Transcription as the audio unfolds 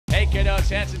Hey kiddos,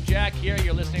 Handsome Jack here.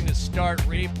 You're listening to Start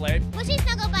Replay. Mushy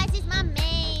Snuggle Bites is my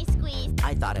main squeeze.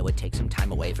 I thought I would take some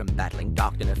time away from battling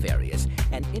Dr. Nefarious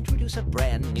and introduce a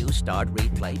brand new Start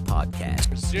Replay podcast.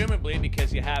 Presumably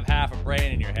because you have half a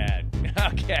brain in your head.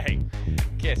 Okay,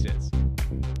 kisses.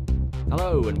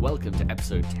 Hello and welcome to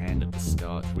episode 10 of the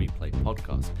Start Replay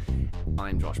podcast.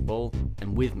 I'm Josh Ball,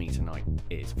 and with me tonight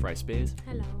is Freya Spears.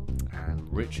 Hello. And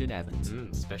Richard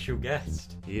Evans. Special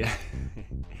guest. Yeah.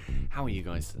 How are you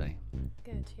guys today?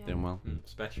 Good, yeah. Doing well?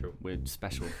 Special. We're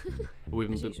special.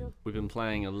 As usual. We've been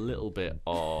playing a little bit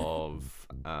of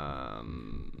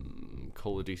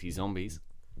Call of Duty Zombies.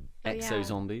 Exo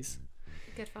Zombies.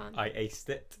 Good fun. I aced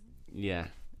it. Yeah.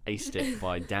 Aced it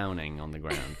by downing on the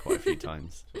ground quite a few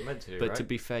times. That's what we're meant to do, But right? to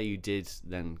be fair, you did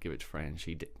then give it to Freya and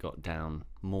she got down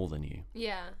more than you.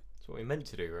 Yeah. That's what we're meant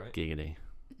to do, right? Giggity.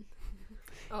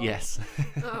 Oh. Yes.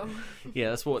 Oh.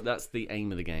 Yeah, that's the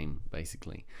aim of the game,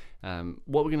 basically. What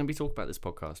we're going to be talking about this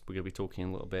podcast, we're going to be talking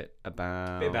a little bit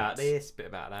about... Bit about this, bit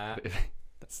about that.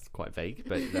 That's quite vague,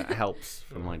 but that helps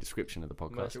for my description of the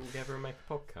Merge podcast. it all together and make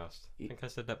a podcast. I think I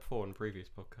said that before in a previous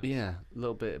podcast. Yeah, a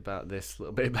little bit about this, a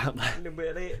little bit about that. A little bit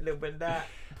of it, a little bit of that.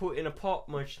 Put it in a pot,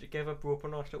 merge it together, brew up a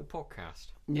nice little podcast.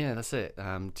 Yeah, that's it.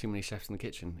 Too many chefs in the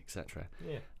kitchen, etc.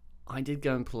 Yeah. I did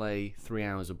go and play 3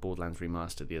 hours of Borderlands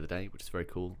Remastered the other day, which is very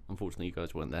cool. Unfortunately, you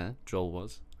guys weren't there. Joel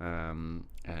was.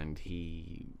 And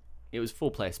it was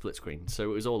 4-player split screen, so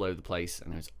it was all over the place,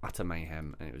 and it was utter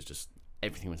mayhem, and it was just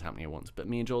everything was happening at once. But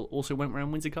me and Joel also went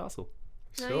around Windsor Castle.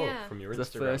 Oh, So, yeah. from your It's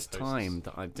Instagram the first posts. time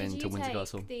that I've been Did to you Windsor take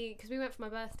Castle. because we went for my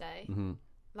birthday Mm-hmm.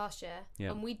 last year,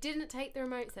 Yeah. and we didn't take the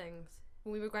remote things,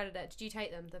 and we regretted it. Did you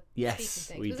take them? The Yes, speaking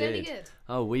things? we Was it any did. good?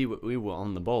 Oh, we were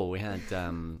on the ball. We had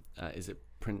is it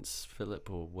Prince Philip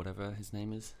or whatever his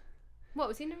name is? What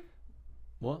was he?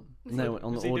 What? Was No, he-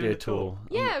 on was the he doing audio a tour?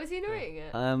 tour. Yeah, was he narrating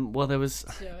it? Well, there was.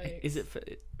 Jokes. Is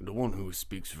it the one who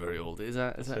speaks very old? Is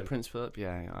that him. Prince Philip?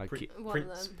 Yeah, One of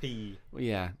Prince them. P.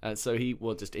 yeah. So he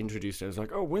just introduced it. It was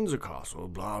like, oh, Windsor Castle,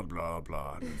 blah blah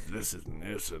blah. This and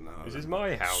this and This is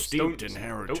my house. Steeped in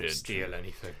heritage. Don't steal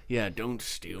anything. Yeah, don't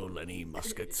steal any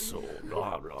muskets or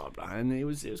blah blah blah. And it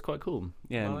was quite cool.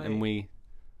 Yeah, and we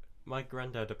My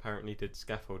granddad apparently did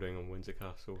scaffolding on Windsor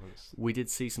Castle once. did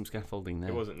see some scaffolding there.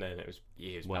 It wasn't then, it was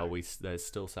years Well, back. there's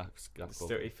still scaffolding.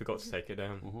 Still, he forgot to take it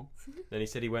down. Mhm. Then he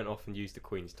said he went off and used the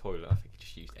Queen's toilet. I think he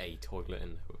just used a toilet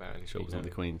in without any Sure, it wasn't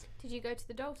the Queen's. Did you go to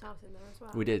the doll's house in there as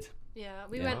well? We did. Yeah,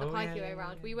 we Yeah. went the Oh, pikey yeah, way yeah,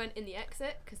 round. yeah. We went in the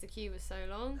exit because the queue was so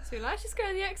long. So we were like, let's just go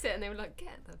in the exit, and they were like,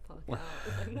 get the fuck out.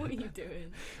 I was like, what are you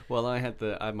doing? Well, I had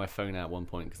my phone out at one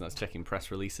point because I was checking press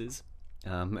releases,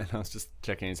 and I was just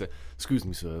checking and said, "Excuse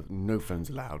me, sir, no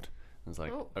phones allowed." I was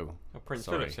like, Oh. "Oh, Prince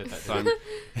sorry." Philip said that.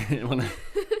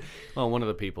 So one of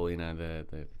the people,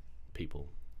 the people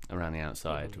around the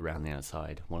outside,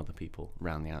 one of the people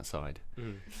around the outside.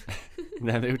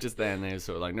 No, they were just there, and they were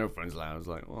sort of like, "No phones allowed." I was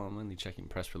like, "Well, I'm only checking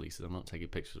press releases. I'm not taking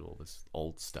pictures of all this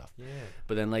old stuff." Yeah.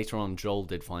 But then later on, Joel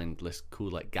did find this cool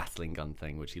like Gatling gun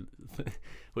thing, which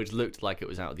which looked like it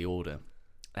was out of the order.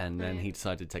 And then he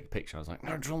decided to take a picture. I was like,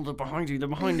 "No, Joel, they're behind you. And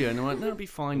I'm like, "No, it'll be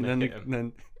fine." And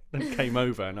And then came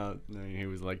over, and he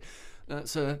was like,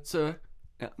 "Sir,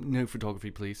 no photography,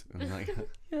 please." And I'm like,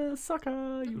 "Yeah,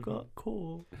 sucker, you got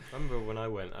caught." I remember when I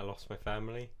went, I lost my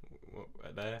family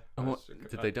there. And what,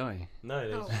 did they die? No,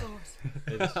 they, Oh, God.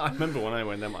 they just, I remember when I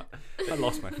went there, I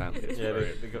lost my family. It was yeah,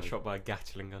 very- they got shot by a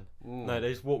Gatling gun. Ooh. No, they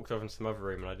just walked off into some other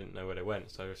room and I didn't know where they went,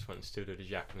 so I just went and stood with the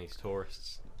Japanese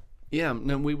tourists. Yeah,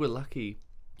 no, we were lucky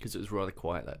because it was rather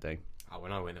quiet that day. Oh,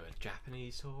 when I went, there were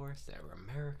Japanese tourists, there were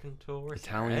American tourists,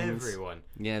 Italians. there were everyone.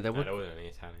 Yeah, there No, were. there wasn't any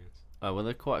Italians. Oh, well,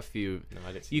 there are quite a few. No,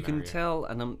 I didn't see You can Mario. tell,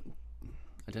 and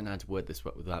I don't know how to word this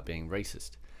without being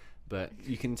racist, but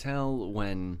you can tell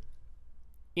when,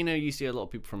 you see a lot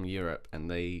of people from Europe, and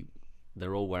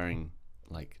they're all wearing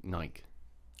like Nike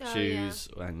Oh, shoes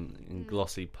and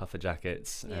glossy puffer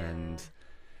jackets, Yeah. and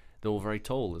they're all very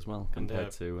tall as well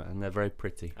compared to, and they're very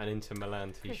pretty. And Inter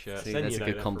Milan t-shirts. See, Then that's you a know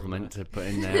good they're compliment from to put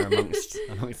in there amongst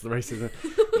the racism.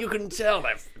 You can tell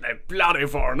they're bloody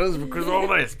foreigners because of all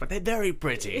this, but they're very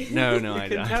pretty. No, I You can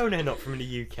don't. tell they're not from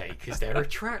the UK because they're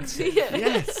attractive.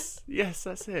 Yeah. Yes,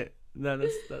 that's it. No,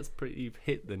 that's pretty. You've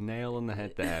hit the nail on the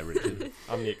head there, Richard.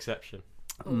 I'm the exception.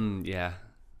 Yeah,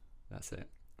 that's it.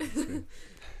 That's true.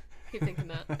 Keep thinking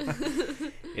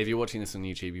that. If you're watching this on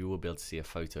YouTube, you will be able to see a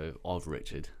photo of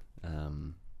Richard.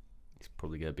 He's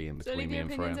probably going to be in So leave between me your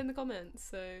and opinions Freya. in the comments.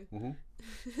 So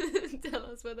Mhm. tell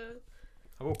us whether.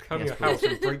 I will come Yes, your please. house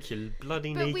and break your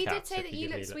bloody But kneecaps. we did say if that you give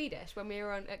me looked that. Swedish when we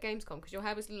were at Gamescom because your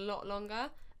hair was a lot longer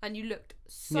and you looked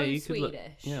so Yeah, you could Swedish. look.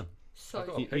 Yeah, So I've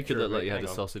got a you picture could look of like it. you had Hang a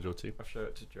on. sausage or two. I'll show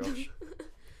it to Josh.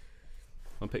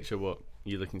 One picture of what?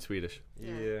 You're looking Swedish.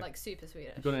 Yeah. Like super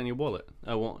Swedish. You got it in your wallet?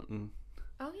 Oh, what?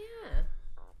 Oh yeah.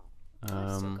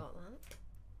 I've still got that.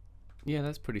 Yeah,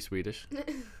 that's pretty Swedish.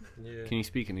 Yeah. Can you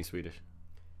speak any Swedish?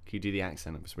 Can you do the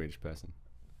accent of a Swedish person?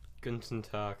 Guten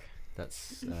Tag.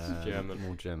 That's German.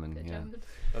 more German. Bit Yeah. German.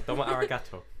 Domo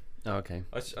arigato. Oh, okay.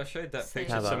 I showed that Same.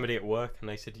 picture How to about- somebody at work, and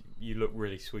they said you look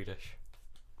really Swedish.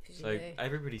 So You do.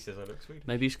 everybody says I look Swedish.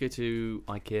 Maybe you should go to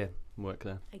IKEA and work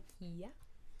there. IKEA.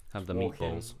 Have the Walk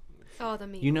in. meatballs. Oh, the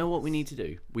meat. You know what we need to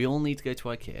do? We all need to go to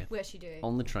IKEA We actually do.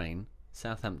 on the train,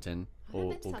 Southampton, I've never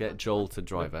or been to get Southampton. Joel to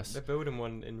drive us. They're building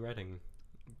one in Reading,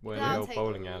 where That'll the old take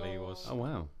bowling a alley lot. was. Oh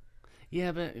wow.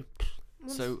 Yeah, but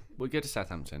so we go to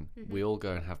Southampton. Mm-hmm. We all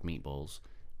go and have meatballs,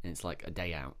 and it's like a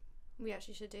day out. We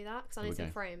actually should do that because I There need we some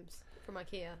go. frames from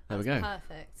IKEA. There we That's go.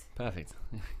 Perfect. Perfect.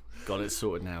 Got it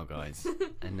sorted now, guys.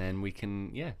 And then we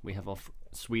can, we have our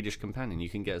Swedish companion. You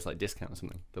can get us like discount or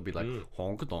something. They'll be like,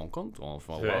 honk donk honk donk,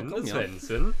 welcome. Yeah,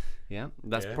 Svensson. yeah.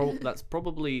 That's Yeah. that's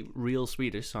probably real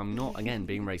Swedish. So I'm not again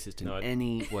being racist in No, I-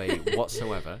 any way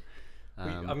whatsoever.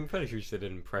 I'm fairly sure you did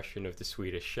an impression of the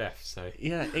Swedish chef, so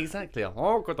Yeah, exactly.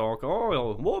 Honk donk,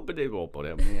 oh, wobbity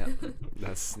wobbity.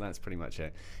 Yeah, that's pretty much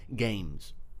it.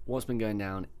 Games. What's been going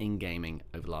down in gaming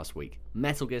over the last week?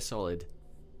 Metal Gear Solid.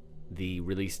 The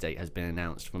release date has been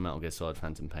announced for Metal Gear Solid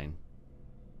Phantom Pain.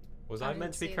 was I I didn't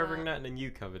meant to be see covering that. that and then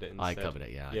you covered it instead? I covered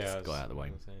it, yeah. I just got out of the way.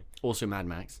 I was gonna say. Also, Mad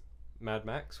Max. Mad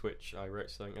Max, which I wrote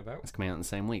something about. It's coming out in the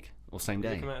same week or same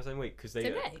Did it day. come out the same week? Because they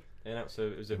Same day. announced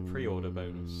it was a pre-order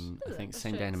bonus. I Is it? think That's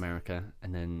same day in strange. America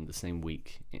and then the same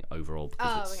week overall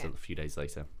because Oh, it's okay. still a few days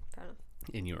later Fair enough.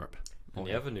 in Europe. And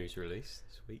the other news release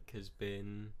this week has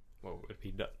been, well, it would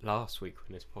be last week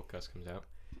when this podcast comes out,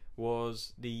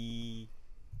 was the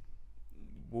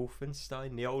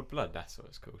Wolfenstein: The Old Blood. That's what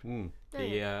it's called. Mm. The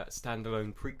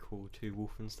standalone prequel to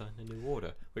Wolfenstein: The New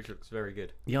Order, which looks very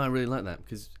good. Yeah, I really like that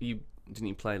because you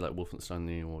play like Wolfenstein: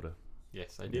 The New Order.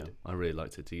 Yes, I did. Yeah, I really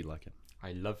liked it. Do you like it?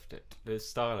 I loved it. The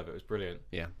style of it was brilliant.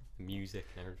 Yeah. The music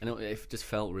and everything. And it just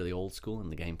felt really old school in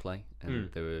the gameplay,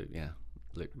 and they were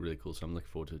looked really cool. So I'm looking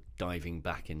forward to diving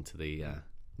back into the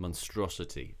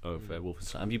monstrosity of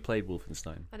Wolfenstein. Have you played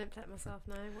Wolfenstein? I didn't play it myself.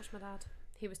 No, watched my dad.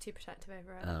 He was too protective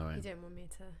over it. Oh, right. He didn't want me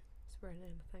to swear in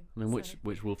anything. I mean, so-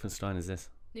 which Wolfenstein is this?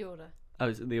 New Order? Oh,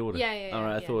 is it The Order? Yeah, yeah, All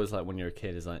right, I yeah. thought it was like when you're a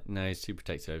kid. It's like, no, he's too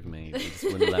protective over me. He just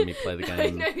wouldn't let me play the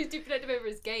game. No, he's too protective over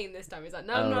his game this time. He's like,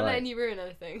 no, Oh, I'm not right. letting you ruin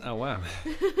anything. Oh wow.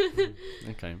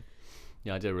 Okay.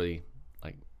 Yeah, I did a really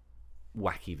like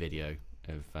wacky video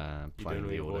of You playing doing all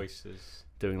The your Order, voices.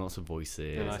 doing lots of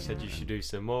voices. And I said you should do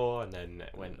some more, and then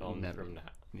it went on Never. from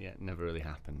that. Yeah, never really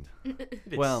happened. You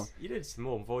did Well- you did some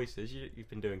more voices. You've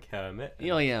been doing Kermit.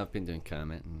 Yeah, yeah, I've been doing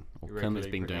Kermit, and Kermit's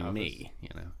Regularly been doing bring me. You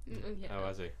know. Yeah. Oh,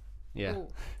 has he? Yeah, Ooh.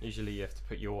 Usually you have to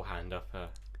put your hand up.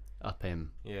 up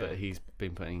him. Yeah. But he's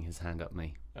been putting his hand up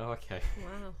me. Oh, okay.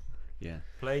 Wow. Yeah.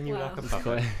 Playing you Wow. like a It's puppet.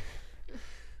 quite-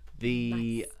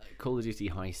 the Call of Duty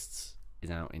Heists is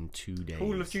out in 2 days.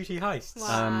 Call of Duty Heists.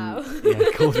 Wow.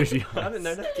 Yeah, Call of Duty Heists. I didn't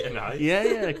know that getting heist.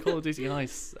 Yeah, Call of Duty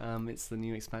Heists. It's the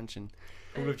new expansion.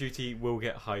 Call of Duty will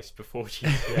get heist before It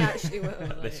GTA. actually will.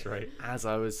 At this rate. As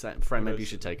I was saying, Fran, maybe you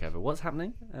should take over. What's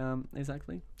happening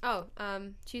exactly? Oh,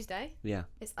 Tuesday. Yeah.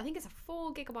 I think it's a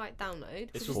 4 gigabyte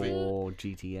download. This which will is- be- For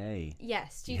GTA.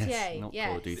 Yes, GTA. Yes, not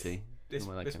Call of yes. Duty. This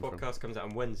Where that this came from. podcast comes out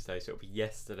on Wednesday, so it'll be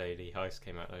yesterday the heist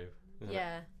came out though. isn't it?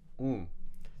 Yeah.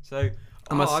 So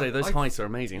I must say, I've- those I've- heists are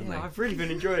amazing, aren't Yeah, they? I've really been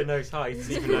enjoying those heists,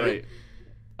 even though Great.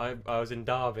 I was in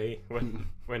Derby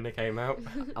when they came out.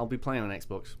 I'll be playing on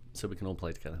Xbox, so we can all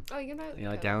play together. Oh, you know.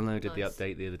 Yeah, I downloaded the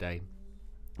update the other day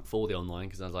for the online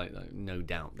because I was like, no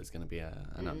doubt there's going to be an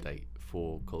update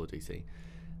for Call of Duty.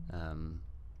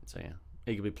 So yeah,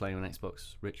 you could be playing on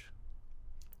Xbox, Rich.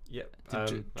 Yep.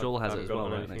 Joel has it haven't as got well,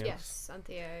 on right, anything Nick? else. Yes, and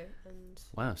Theo and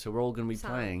Wow, so we're all going to be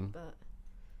Sam, playing. But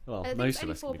Well, I think most it's of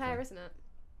only us. can 4 be player, playing. isn't it?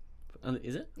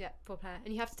 Is it? Yeah, 4 player,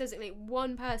 and you have to designate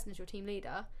one person as your team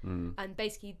leader, and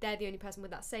basically they're the only person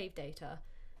with that save data.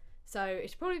 So it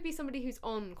should probably be somebody who's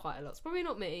on quite a lot. It's probably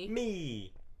not me.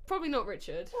 Me. Probably not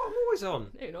Richard. Well, I'm always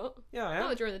on. No, you're not. Yeah, I am.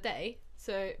 Not during the day.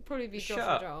 So it'd probably be Shut Josh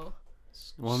up. or Joel.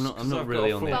 Well, I'm not. I'm 'Cause not I've really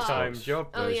got on a the full-time Xbox job.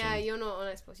 Oh version. yeah, you're not on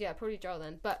Xbox. Yeah, probably Joel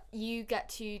then. But you get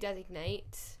to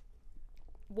designate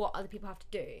what other people have to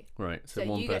do. Right. So, So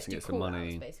one you get to person do gets the call-outs,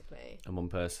 money, basically. and one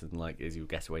person like is your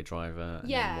getaway driver. And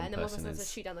Yeah, then and then one person has to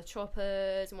shoot down the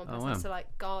choppers, and one person has wow. to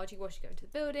like guard you whilst you go into the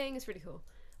building. It's really cool.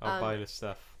 I'll buy the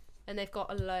stuff. And they've got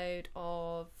a load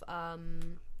of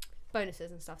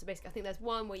bonuses and stuff. So basically, I think there's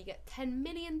one where you get $10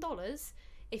 million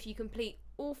if you complete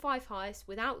all 5 heists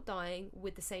without dying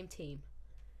with the same team.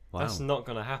 Wow. That's not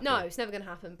going to happen. No, it's never going to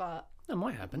happen, but That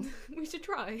might happen. we should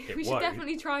try. It We should won't.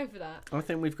 definitely try for that. I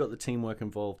think we've got the teamwork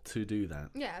involved to do that.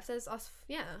 Yeah, if there's us,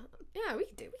 we can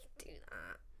do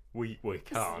that. We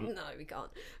can't. No, we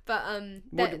can't. But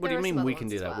What do there you are mean some we other can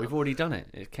ones do as that? well. We've already done it.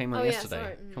 It came out Oh, yeah,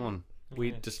 yesterday. sorry. Come on.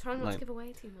 We Yeah. just Try not like to give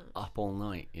away too much. up all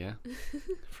night, yeah?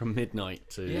 From midnight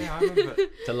to Yeah, I remember.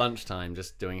 to lunchtime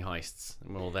just doing heists.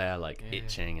 And we're all there like Yeah.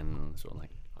 itching and sort of like,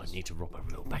 I need to rob a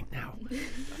real bank now. I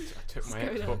took my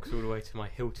What's going Xbox all the way to my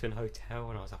Hilton hotel,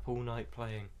 and I was up all night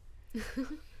playing.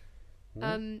 There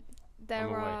I'm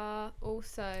away. are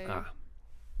also Ah,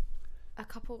 a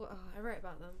couple. Oh, I wrote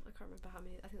about them. I can't remember how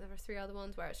many. I think there were 3 other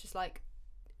ones where it's just like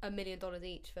 $1 million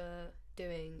each for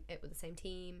doing it with the same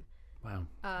team. wow. You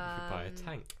could buy a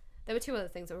tank. There were 2 other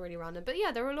things that were really random, but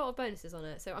yeah, there were a lot of bonuses on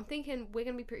it. So I'm thinking we're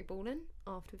gonna be pretty balling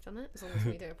after we've done it, as long as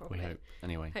we do it We properly. hope.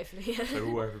 Anyway. Hopefully, yeah. So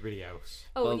all everybody else.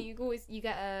 Oh, Well- and you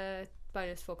get a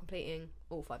bonus for completing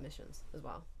all 5 missions as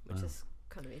well, which Oh. is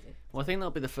kind of easy. Well, I think that'll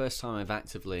be the first time I've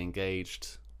actively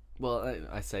engaged. Well,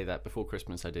 I say that before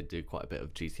Christmas I did do quite a bit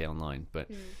of GTA Online, but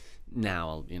now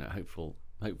I'll,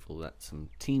 hopeful that some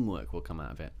teamwork will come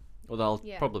out of it. Although I'll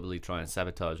Yeah. probably try and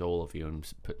sabotage all of you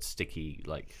and put sticky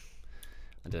like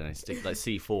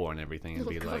C4 and everything and Oh,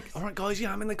 be like, God. all right guys,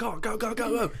 yeah, I'm in the car, go go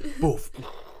go go, boof.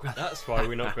 That's why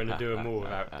we're not going to do them all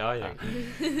without dying.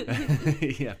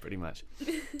 Yeah, pretty much.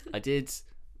 I did.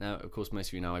 Now, of course, most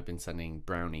of you know I've been sending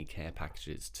brownie care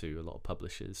packages to a lot of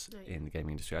publishers Oh, yeah. in the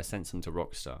gaming industry. I sent some to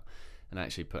Rockstar and I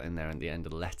actually put in there at the end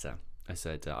of the letter, I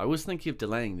said, I was thinking of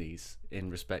delaying these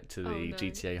in respect to the Oh, no.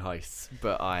 GTA heists,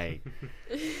 but I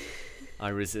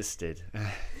resisted.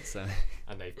 So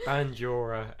And they banned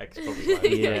your Xbox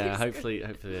Live. yeah, hopefully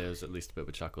there was at least a bit of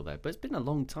a chuckle there. But it's been a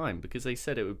long time because they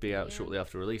said it would be out Yeah. shortly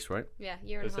after release, right? Yeah,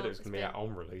 year They and a said half. it was it's going to be been. out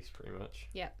on release, pretty much.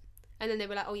 Yeah. And then they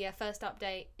were like, oh yeah, first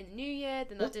update in the new year.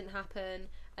 Then that didn't happen.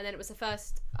 And then it was the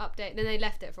first update. Then they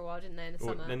left it for a while, didn't they, in the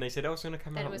Well, summer? then they said, oh, it's going to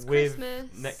come Then it out was with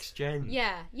Christmas. next gen.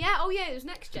 Yeah. Yeah. Oh yeah, it was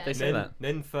next gen. they say that?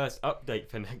 Then first update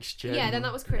for next gen. Yeah, then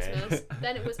that was Christmas.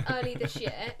 Then it was early this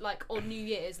year, like on New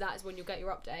Year's. That is when you'll get your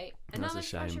update. And That's now a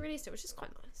they've actually shame. released it, which is quite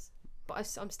nice. But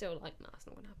I'm still like, nah, it's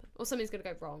not gonna happen. Or something's gonna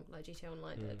go wrong, like GTA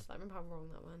Online did. Like, remember how wrong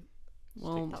that went?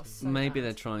 Well, That was so maybe bad.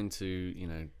 they're trying to,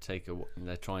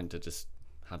 they're trying to just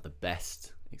have the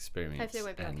best experience. Hopefully it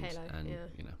won't be like and, Halo, And,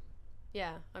 yeah.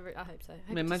 Yeah, I hope so. I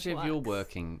mean, imagine if you're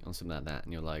working on something like that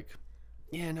and you're like,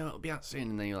 yeah, no, it'll be out soon,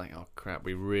 and then you're like, oh crap,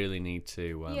 we really need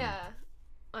to. yeah,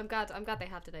 I'm glad they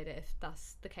have delayed it. If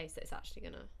that's the case, that it's actually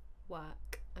gonna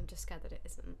work. I'm just scared that it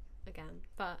isn't again.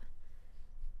 But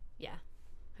yeah,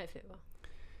 hopefully it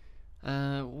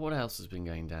will. What else has been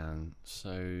going down?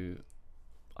 So,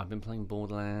 I've been playing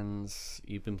Borderlands.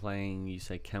 You've been playing, you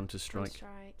say Counter-Strike.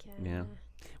 Strike, Yeah.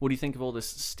 What do you think of all this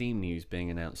Steam news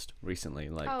being announced recently?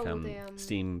 Like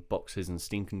Steam boxes and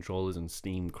Steam controllers and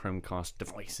Steam Chromecast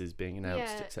devices being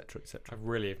announced, Yeah. etc., etc. I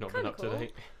really have not been Kinda up to cool.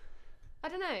 date. I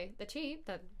don't know. They're cheap.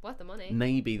 They're worth the money.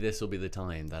 Maybe this will be the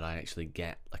time that I actually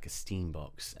get like a Steam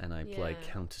box and I play Yeah.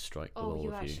 Counter-Strike with Oh, all you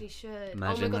of actually you. should.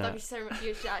 Imagine oh my god, that. that'd be so much.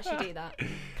 You should actually do that,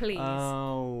 please.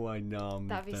 Oh, I know.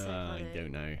 That'd be so I funny.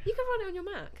 don't know. You could run it on your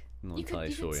Mac. Not You could,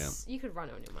 entirely sure yet. You could run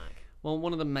it on your Mac. Well,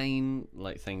 one of the main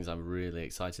things I'm really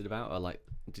excited about are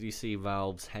did you see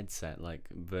Valve's headset,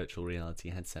 virtual reality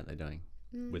headset they're doing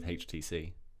with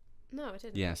HTC? No, I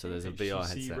didn't. Yeah, so there's a VR HTC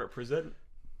headset. represent.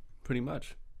 Pretty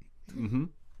much. Mm-hmm.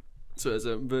 So there's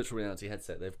a virtual reality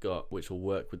headset they've got which will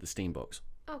work with the Steam box,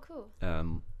 Oh, cool.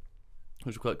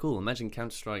 which is quite cool. Imagine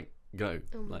Counter-Strike Go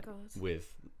Oh my god.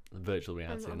 with virtual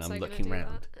reality, and so I'm gonna looking do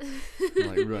around, that.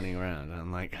 I'm running around, and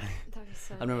I'm like, That'd be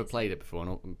so I've never amazing. played it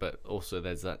before, but also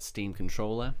there's that Steam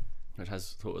controller, which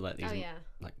has sort of like these Oh yeah.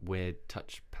 like weird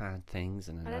touchpad things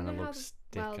and an I don't know how analog stick.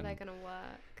 well and they're gonna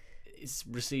work. it's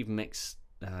received mixed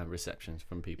receptions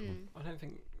from people. I don't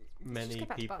think just many go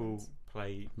back to people buttons.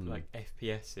 play like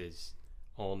FPSs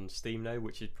on Steam now,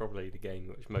 which is probably the game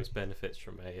which most benefits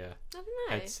from a I don't know.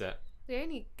 headset. The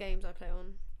only games I play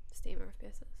on Steam are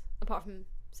FPSs, apart from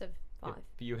Civ 5. Yeah,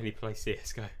 but you only play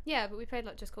CS:GO. Yeah, but we played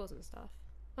like Just Cause and stuff.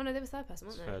 Oh no, they were third person,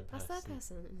 weren't It's they? third That's third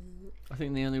person. person. I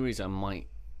think the only reason I might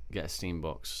get a Steam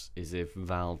box is if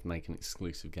Valve make an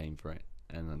exclusive game for it.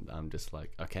 And then I'm just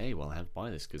like, okay, well, I have to buy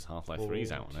this because Half-Life 3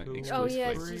 is out on it. Oh, Oh yeah,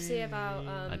 exclusively. did you see about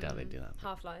I doubt they'd do that.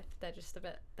 Half-Life?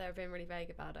 They're being really vague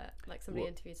about it. Like somebody What?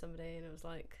 interviewed somebody and it was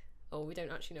like, oh, we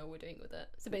don't actually know what we're doing with it.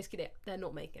 So basically they're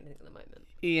not making anything at the moment.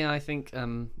 Yeah, I think,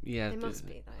 yeah. They must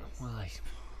be though. Well,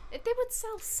 They would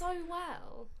sell so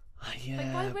well. yeah.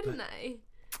 Like why but wouldn't they?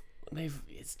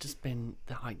 It's just been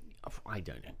I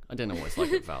don't know what it's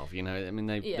like at Valve. You know, I mean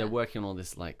they're working on all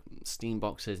this like Steam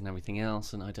boxes and everything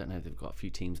else, and I don't know, they've got a few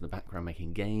teams in the background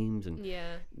making games, and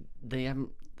they haven't.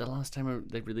 The last time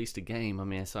they released a game, I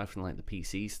mean, aside from like the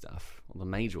PC stuff, the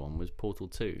major one was Portal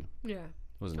 2. Yeah.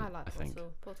 Wasn't it? I like I think.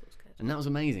 Portal's good. And that was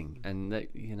amazing. And they,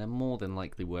 more than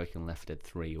likely working on Left 4 Dead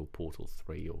 3 or Portal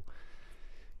 3 or,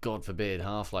 God forbid,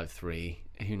 Half-Life 3.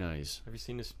 Who knows? Have you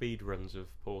seen the speed runs of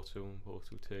Portal and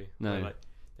Portal 2? No. Where, like,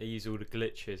 they use all the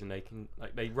glitches and they can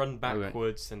they run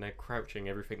backwards and they're crouching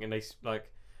everything, and they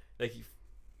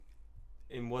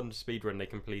in one speed run they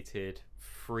completed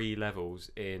 3 levels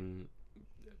in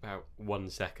about 1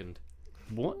 second.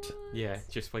 What? Yeah,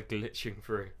 just by glitching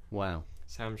through. Wow.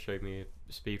 Sam showed me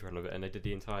a speed run of it, and they did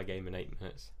the entire game in 8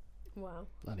 minutes. Wow.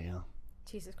 Bloody hell.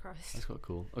 Jesus Christ. That's quite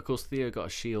cool. Of course, Theo got a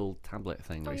Shield tablet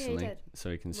thing recently, he did. so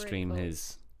he can Really stream cool.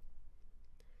 his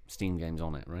Steam games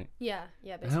on it, right? Yeah,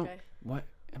 basically. What?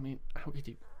 I mean, how could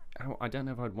you? I don't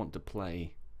know if I'd want to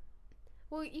play.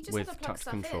 Well, you just with have to plug touch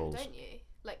stuff controls. in, don't you?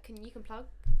 Like, you can plug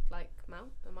like a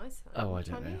mouse? Oh, I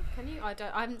don't know. Can you? I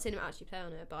haven't seen him actually play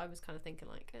on it, but I was kind of thinking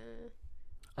like,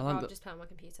 I like I'll the, just play on my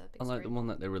computer. Big I like the screen. one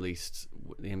that they released,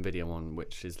 the Nvidia one,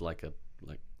 which is like a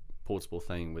portable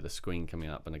thing with a screen coming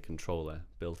up and a controller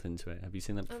built into it. Have you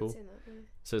seen that I before? haven't seen that. No.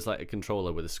 So it's like a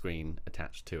controller with a screen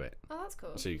attached to it, Oh, that's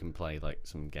cool. so you can play like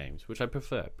some games, which I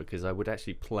prefer because I would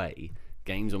actually play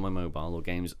games on my mobile or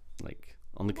games like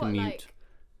on the commute.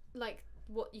 Like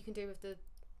what you can do with the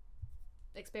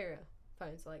Xperia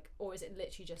phones, like, or is it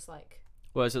literally just like?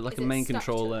 Well, is it like Is a it main stuck to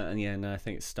controller? it? And yeah, no, I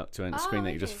think it's stuck to a Oh, screen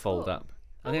that you just okay, fold cool. up.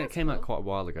 I Oh, think it that's came out cool. quite a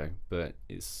while ago, but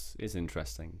it's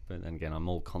interesting. But then again, I'm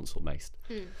all console based,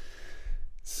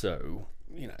 so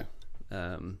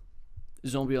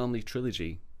Zombie Army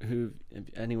Trilogy.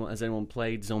 Has anyone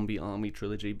played Zombie Army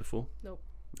Trilogy before? Nope.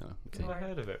 No. Okay. Never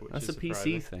heard of it. Which That's is a PC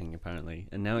surprising. thing apparently,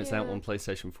 and now it's out Yeah. on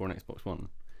PlayStation 4 and Xbox One.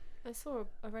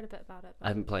 I read a bit about it. I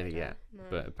haven't played it but, yet, no.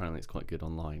 but apparently it's quite good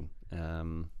online.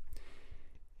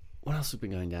 What else has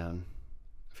been going down?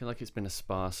 I feel like it's been a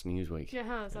sparse news week. Yeah, it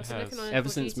has. I've It been has. looking on Ever Info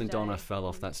since Today Madonna fell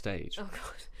off and- that stage, Oh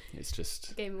god, it's just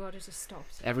the gaming world has just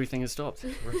stopped. everything has stopped.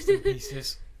 Rest in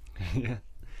pieces. Yeah,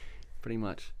 pretty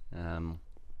much.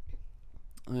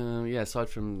 Yeah, aside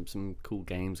from some cool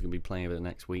games I'm going to be playing over the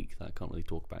next week that I can't really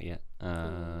talk about yet.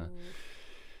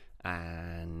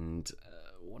 And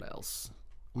what else?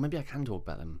 Well, maybe I can talk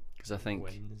about them because I think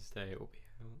Wednesday it will be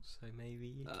out, so maybe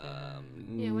you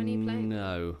can. Yeah, when are you playing?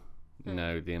 No, Oh.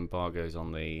 no, the embargo's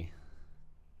on the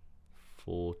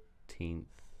 14th.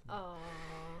 Oh.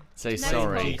 Say No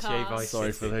sorry. podcast. GTA Vice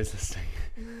Sorry City. for those listening.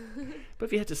 But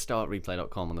if you head to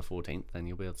startreplay.com on the 14th, then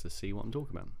you'll be able to see what I'm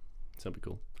talking about. So that'll be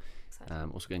cool.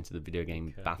 Exciting. Also going to the video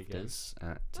game Kirby BAFTAs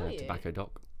at Are you? Tobacco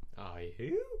Dock. Are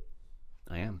you?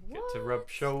 I am. Get to rub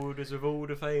shoulders with all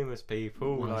the famous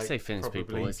people, Well, I like say famous probably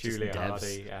people, it's just Julia devs.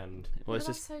 Hardy and Well, it's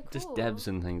that's just so just cool. devs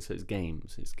and things. So it's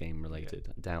games. It's game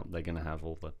related. I doubt they're going to have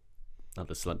all the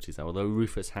other celebrities there. Although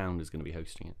Rufus Hound is going to be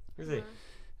hosting it. is he?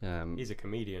 He's a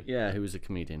comedian. Yeah, who was a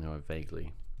comedian who I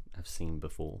vaguely have seen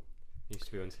before. Used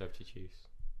to be on Celebrity Juice.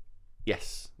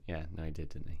 Yes. Yeah. No, he did,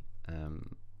 didn't he?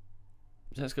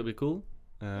 So that's going to be cool.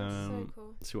 That's so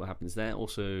cool. See what happens there.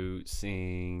 Also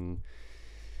seeing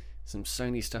some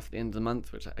Sony stuff at the end of the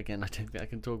month, which again I don't think I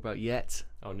can talk about yet.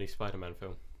 Oh, new Spider-Man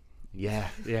film. Yeah,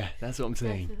 that's what I'm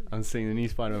saying. I'm seeing the new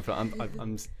Spider-Man film.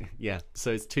 I'm yeah.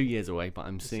 So it's 2 years away, but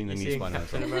I'm seeing the You're new seeing Spider-Man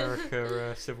Captain film.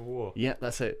 America: Civil War. Yeah,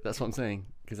 that's it. That's what I'm saying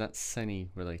because that's Sony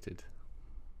related.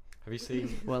 Have you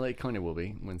seen? Well, it kind of will be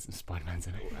when Spider-Man's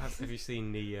in it. Have you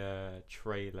seen the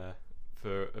trailer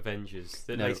for Avengers?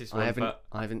 The No, latest one. I haven't. But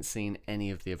I haven't seen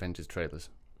any of the Avengers trailers.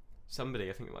 somebody,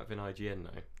 I think it might have been IGN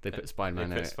though. They put Spider-Man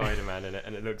They in put it. Spider-Man in it,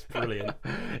 and it looks brilliant.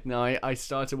 No, I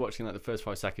started watching like the first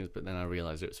 5 seconds, but then I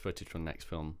realised it was footage from the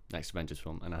next Avengers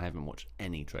film, and I haven't watched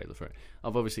any trailer for it.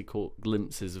 I've obviously caught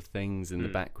glimpses of things in the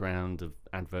background of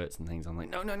adverts and things. I'm like,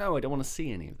 no, I don't want to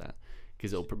see any of that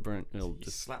because it'll You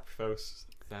just. slap your face.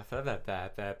 Yeah,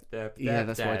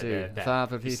 that's what I do.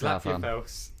 Father, You slap your Father.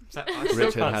 face.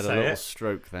 Richard had a little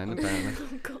stroke then, apparently.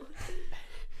 Oh god.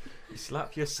 You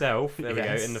slap yourself. There we go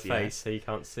Yes, in the yeah. face, so you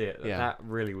can't see it. Yeah. That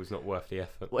really was not worth the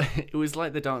effort. Well, it was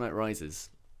like The Dark Knight Rises.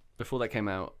 Before that came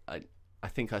out, I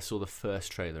think I saw the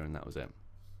first trailer and that was it.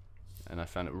 And I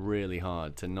found it really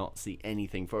hard to not see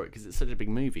anything for it because it's such a big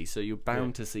movie. So you're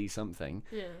bound to see something,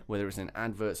 Yeah. whether it's in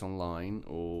adverts online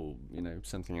or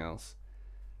something else.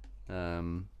 So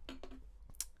I'm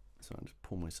just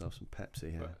pouring myself some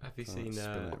Pepsi here. But have you so I don't seen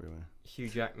spill it everywhere? Hugh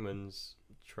Jackman's?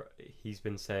 He's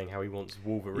been saying how he wants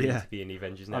Wolverine Yeah. to be in the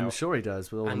Avengers now. I'm sure he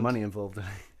does with all the And- money involved.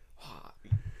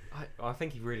 I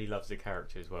think he really loves the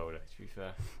character as well, though, to be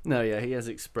fair. No, yeah, he has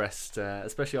expressed,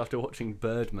 especially after watching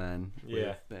Birdman.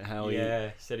 Yeah. How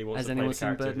said he wants has to anyone play the seen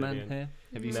character Birdman at the end. here?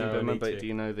 Have you No, seen I Birdman? need But to. do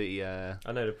you know the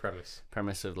I know the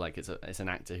premise. of like it's an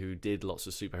actor who did lots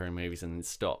of superhero movies and then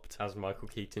stopped, As Michael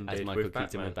Keaton as did Michael with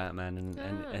Keaton Batman. with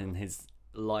Batman, and his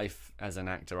life as an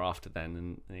actor after then,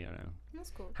 and you know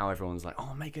That's cool. how everyone's like,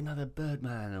 oh, make another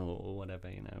Birdman or whatever,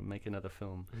 you know, make another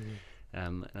film.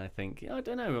 And I think, I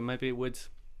don't know, maybe it would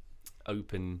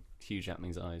open Hugh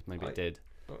Jackman's eyes. Maybe it did.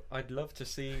 I'd love to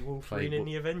see Wolverine in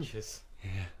the Avengers. Yeah.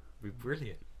 It'd be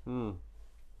brilliant.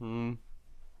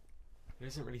 He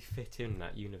doesn't really fit in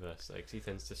that universe, though, because he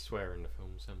tends to swear in the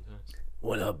film sometimes.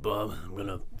 What up, Bob? I'm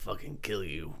gonna fucking kill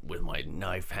you with my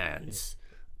knife hands.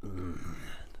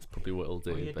 That's probably what it'll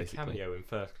do, He had a basically. cameo in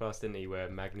First Class, didn't he, where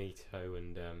Magneto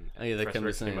and Oh yeah, they Professor come to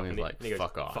X something up with and like, he goes,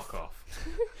 fuck off. Fuck off.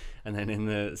 And then in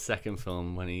the second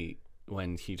film,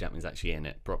 when Hugh Jackman's actually in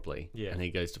it properly, Yeah. and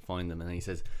he goes to find them, and he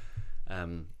says,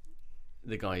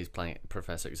 the guy who's playing it,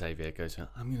 Professor Xavier, goes,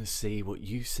 I'm going to say what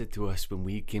you said to us when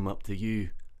we came up to you.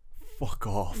 Fuck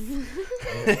off.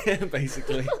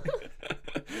 Basically.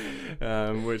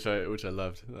 which I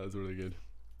loved. That was really good.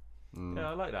 Yeah,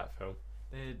 I like that film.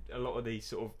 They had a lot of these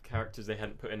sort of characters they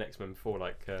hadn't put in X-Men before,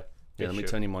 like Yeah, let me Bishop.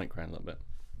 turn your mic around a little bit.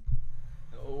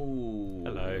 Oh,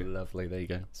 Hello. Lovely. There you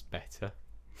go. It's better.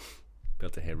 Be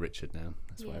able to hear Richard now.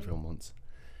 That's what Yay. everyone wants.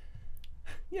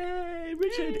 Yay,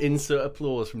 Richard! Insert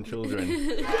applause from children.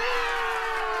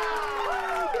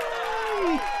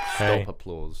 Hey. Stop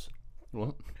applause.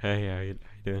 What? Hey, how you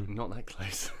doing? Not that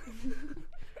close.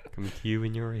 Coming to you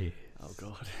in your ears. Oh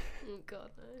God. Oh God,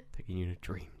 no. Taking you to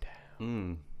Dream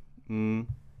Town.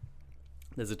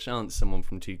 There's a chance someone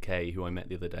from 2K who I met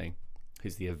the other day,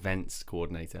 who's the events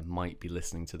coordinator, might be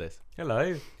listening to this.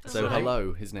 Hello. So hi.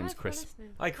 hello, his name's Hi, Chris.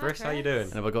 Hi, Chris. How you doing?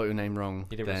 And if I got your name wrong,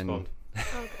 You didn't then respond.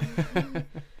 Okay.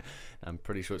 I'm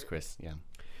pretty sure it's Chris. Yeah.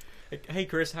 Hey,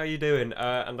 Chris. How you doing?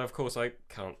 And of course, I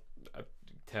can't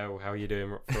tell how you're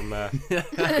doing from here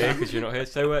because you're not here.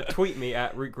 So tweet me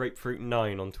at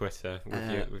rootgrapefruit9 on Twitter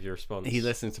with your response. He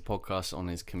listens to podcasts on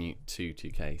his commute to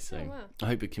 2K, so Oh, wow. I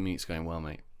hope your commute's going well,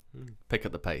 mate. Pick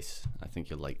up the pace. I think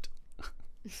you're late.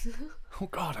 Oh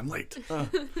God, I'm late.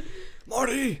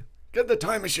 Marty, get the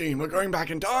time machine. We're going back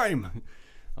in time.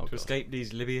 Oh, to God. escape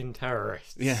these Libyan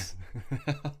terrorists. Yeah.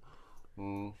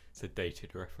 It's a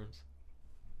dated reference.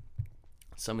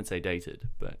 Some would say dated,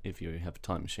 but if you have a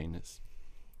time machine, it's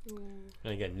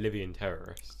And again, Libyan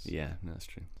terrorists. yeah, no, that's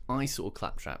true. I saw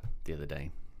Claptrap the other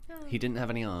day. He didn't have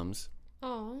any arms,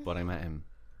 Oh, but I met him.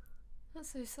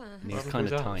 that's so sad. And he was What kind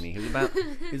happened of to his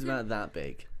tiny. He was about that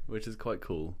big, which is quite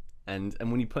cool. And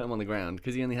when you put him on the ground,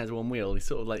 because he only has one wheel, he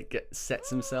sort of like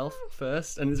sets himself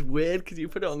first, and it's weird because you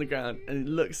put it on the ground and it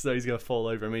looks as though he's gonna fall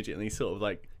over immediately. He's sort of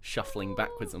like shuffling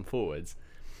backwards and forwards.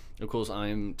 Of course,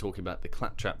 I'm talking about the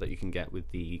Claptrap that you can get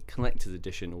with the collector's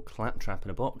edition or Claptrap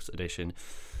in a Box edition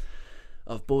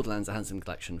of Borderlands: The Handsome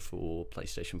Collection for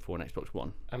PlayStation 4 and Xbox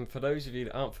One. And for those of you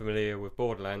that aren't familiar with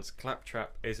Borderlands,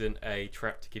 Claptrap isn't a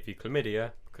trap to give you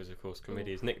chlamydia, because of course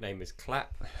chlamydia's nickname is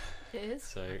Clap. It is.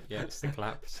 So yeah, it's the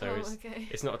Clap. So Oh, okay.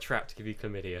 it's not a trap to give you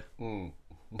chlamydia.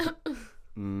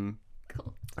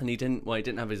 Cool. And he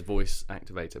didn't have his voice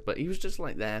activator, but he was just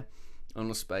like there on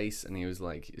a space, and he was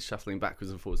like shuffling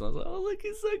backwards and forwards. I was like, oh, look,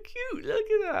 he's so cute. Look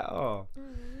at that. Oh,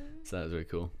 so that was really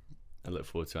cool. I look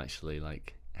forward to actually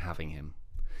like having him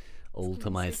all to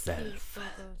myself,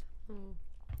 Oh,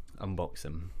 God. unbox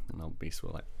him, and I'll be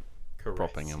sort of like Correct.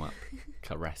 propping him up,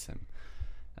 caress him.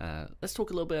 Let's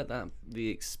talk a little bit about the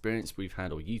experience we've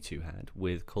had, or you two had,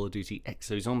 with Call of Duty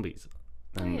Exo Zombies.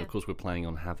 And yeah. of course, we're playing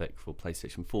on Havoc for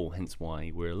PlayStation 4, hence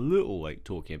why we're a little late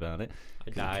talking about it. I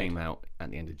 'Cause died. it came out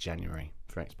at the end of January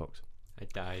for Xbox. I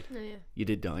died. No, yeah. You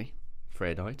did die.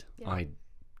 Freya died. Yeah. I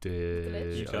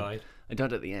did. You died. I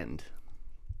died at the end.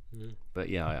 Mm. But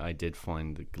yeah, I did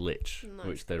find the glitch, Nice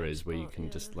which there glitch is, where you part, can yeah.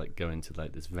 just like go into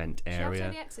like this vent Do you have to area.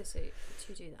 have the exosuit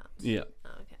to do that? Yeah, Oh,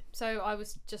 okay. So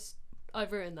I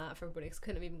ruined that for everybody because I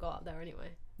couldn't have even got up there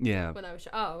anyway. yeah. When I was.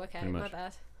 Oh, okay. Pretty My much.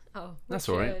 bad. Oh, That's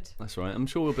all right. Richard. That's all right. I'm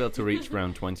sure we'll be able to reach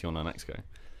round 20 on our next go.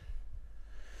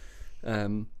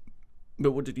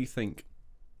 But what did you think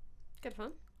Good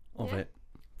fun. of Yeah. it?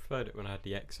 Preferred it when I had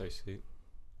the exosuit.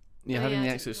 Yeah, Oh, having yeah,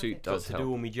 the I didn't exosuit like it. does Got to do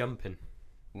help. all me jumping.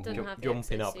 Didn't Ju- have the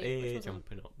jumping up exosuit, which here, wasn't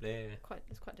jumping up there.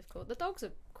 It's quite difficult. The dogs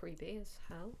are creepy as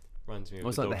hell. Reminds me It of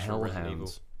was the like the dogs from Resident Evil.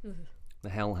 hellhounds. The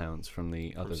hellhounds from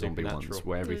the other zombie ones, Supernatural.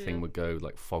 where everything yeah. would go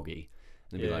like foggy.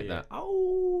 And it'd be Yeah, like yeah. that.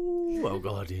 Oh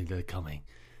God, they're coming.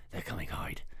 They're coming.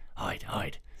 Hide.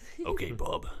 Okay,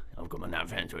 Bob. I've got my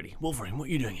knife hands ready. Wolverine, what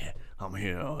are you doing here? I'm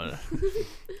here.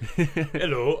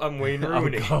 Hello, I'm Wayne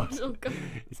Rooney. Oh God. Oh god.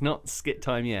 It's not skit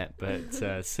time yet, but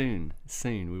soon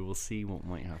we will see what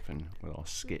might happen with our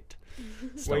skit.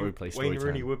 Wayne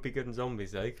Rooney would be good in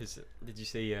zombies though, because did you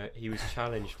see he was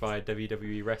challenged by a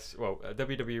WWE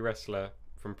wrestler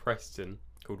from Preston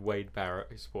called Wade Barrett,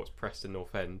 who supports Preston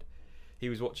North End. He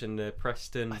was watching the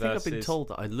Preston I think versus. I've been told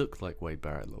that I look like Wade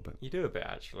Barrett a little bit. You do a bit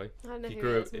actually. I don't know If you who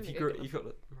grew it up, is. if you grew, you've got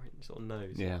the right sort of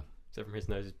nose. Yeah. Except from his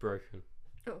nose is broken.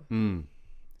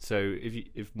 So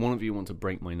if one of you want to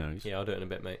break my nose, Yeah, I'll do it in a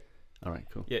bit, mate. all right,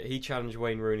 cool. Yeah, he challenged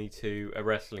Wayne Rooney to a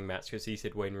wrestling match because he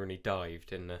said Wayne Rooney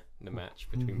dived in the match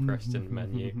between Preston and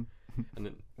Man U. And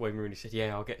then Wayne Rooney said,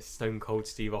 "Yeah, I'll get Stone Cold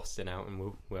Steve Austin out and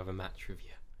we'll have a match with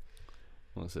you."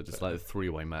 Well, so just like a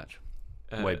three-way match.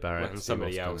 Wade Barrett and Steve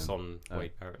somebody Austin else on oh.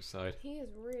 Wade Barrett's side. He is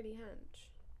really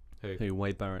hench. Who? Who?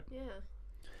 Wade Barrett. Yeah.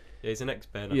 Yeah, he's an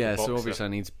ex-bare knuckle Yeah, boxer. so obviously I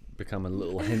need to become a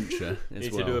little hencher as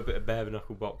Need well. to do a bit of bare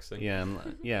knuckle boxing. Yeah,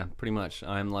 yeah, pretty much.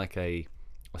 I'm like a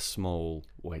small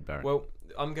Wade Barrett. Well,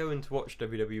 I'm going to watch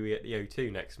WWE at the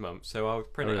O2 next month, so I'll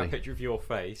print out really? a picture of your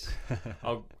face.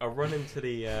 I'll run into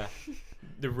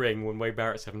the ring when Wade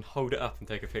Barrett's having, hold it up and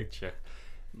take a picture.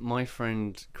 My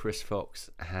friend Chris Fox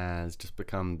has just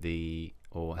become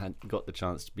had got the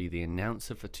chance to be the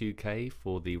announcer for 2K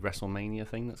for the WrestleMania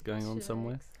thing that's going on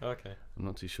somewhere. Okay. I'm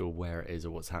not too sure where it is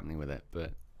or what's happening with it,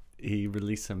 but he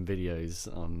released some videos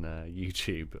on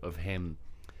YouTube of him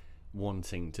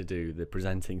wanting to do the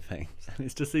presenting thing, and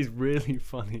it's just these really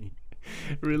funny,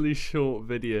 really short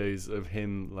videos of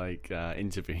him like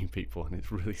interviewing people, and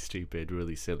it's really stupid,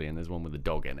 really silly, and there's one with a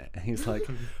dog in it, and he's like,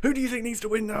 "Who do you think needs to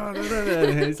win?" And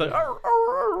he's like, "Arr,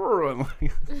 arr, arr," and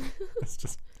like,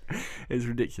 it's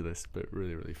ridiculous, but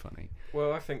really, really funny.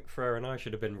 Well, I think Freya and I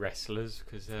should have been wrestlers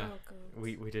because Oh god.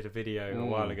 we did a video a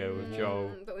while ago with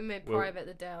Joel. But we made Well- private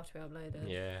the day after we uploaded.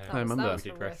 Yeah, That I was- remember. that was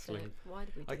We did horrific. wrestling. Why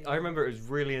did we do I remember it was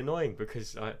really annoying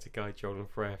because I had to guide Joel and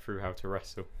Freya through how to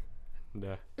wrestle.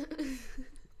 And,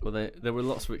 Well, there were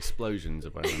lots of explosions,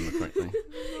 if I remember correctly.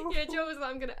 Yeah, Joe was like,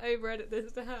 I'm going to over-edit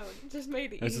this to hell. It just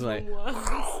made it It's even like-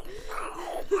 worse.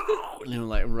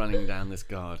 Like running down this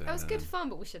garden. That was good fun,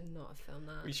 but we should not have filmed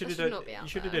that. you should That have not be done. out You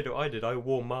should have there. did what I did. I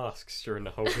wore masks during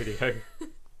the whole video.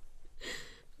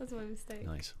 That's my mistake.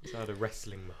 Nice. So I had a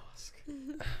wrestling mask,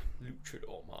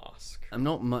 luchador mask. I'm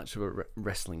not much of a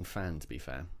wrestling fan, to be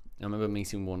fair. I remember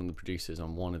meeting one of the producers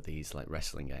on one of these like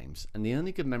wrestling games, and the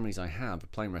only good memories I have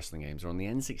of playing wrestling games are on the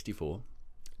N64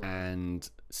 and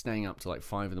staying up to like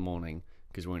 5 in.morning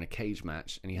because we're in a cage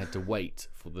match, and you had to wait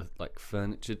for the like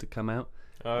furniture to come out,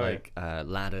 like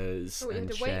ladders Oh, you had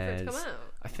and to wait for it chairs. to come out?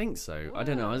 I think so. I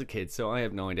don't know. I was a kid, so I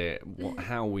have no idea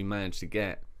how we managed to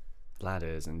get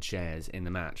ladders and chairs in the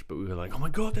match, but we were like, oh my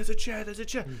god, there's a chair,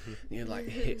 you like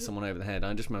hit someone over the head.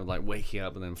 I just remember like waking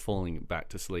up and then falling back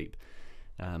to sleep,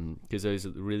 because those are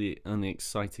the really only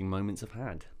exciting moments I've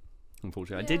had,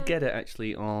 unfortunately. I did get it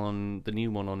actually on the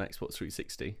new one on Xbox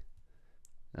 360.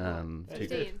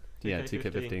 15. Yeah,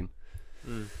 2K15.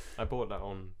 I bought that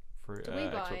on for Did we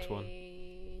buy... Xbox One.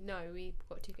 No, we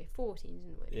got 2K14,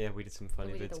 didn't we? Yeah, we did some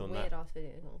funny we did vids a on weird that. ass video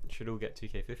as well. Should all get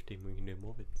 2K15. We can do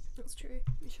more vids. That's true.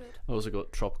 We should. I also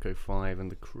got Tropico 5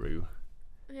 and The Crew.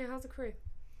 Yeah, how's the crew?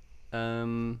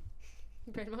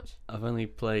 Very much. I've only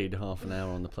played half an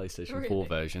hour on the PlayStation 4 Really?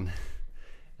 version,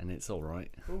 and it's all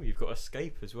right. Oh, you've got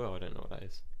Escape as well. I don't know what that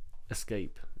is.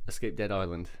 Escape Dead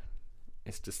Island.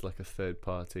 It's just like a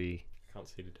third-party Can't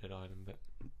see the Dead Island bit.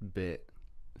 bit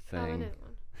Oh, I know thing. that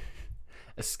one.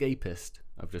 Escapist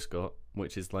I've just got,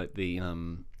 which is like the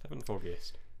 7th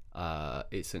August.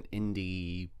 it's an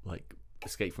indie like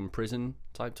escape from prison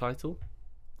type title.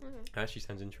 Okay. Actually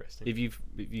sounds interesting. If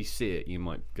you see it, you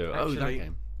might go, oh, that Actually-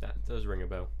 game That does ring a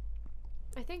bell.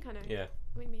 I think I know. Yeah,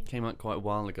 What do you mean? came out quite a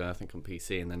while ago, I think on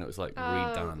PC, and then it was like Oh,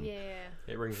 redone yeah.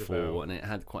 it rings a for, bell. and it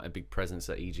had quite a big presence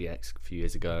at EGX a few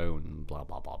years ago, and blah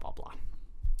blah blah blah blah.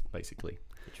 Basically,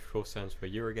 Which of course stands for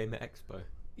Eurogamer Expo.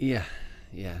 yeah.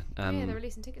 Yeah, they're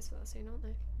releasing tickets for that soon, aren't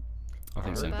they? I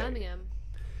think so. Okay. Birmingham.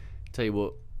 Tell you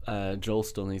what, Joel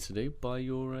still needs to do: buy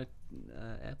your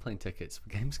airplane tickets for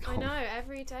Gamescom. I know,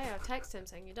 every day I text him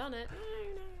saying, you done it?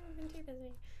 No, I've been too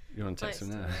busy. You're on text him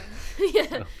now. Yeah.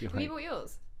 Oh, you're Have right. you bought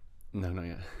yours? No, not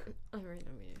yet. I really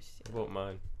should I do bought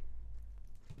mine.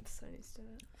 that. So needs to do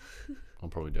it. I'll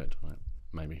probably do it tonight.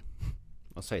 Maybe.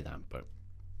 I'll say that, but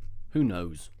who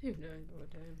knows? Who knows what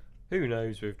we're doing? Who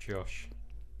knows with Josh?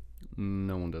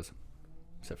 No one does,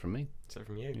 except from me. Except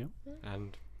from you. Yeah.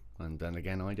 And, And then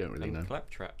again, I don't really know.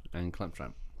 Claptrap. And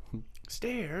Claptrap.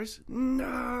 Stairs? No.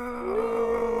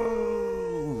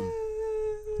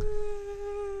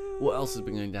 What else has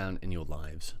been going down in your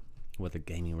lives, whether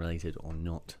gaming related or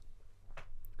not?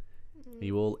 Are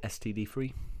you all STD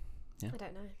free? I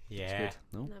don't know. Yeah. Good.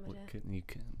 No, No what idea. could, you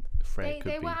can. Fred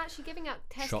could They be. were actually giving out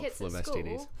test chock kits full at of school,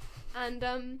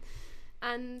 STDs.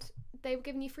 and they were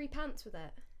giving you free pants with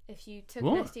it if you took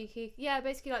What? an STD. Yeah,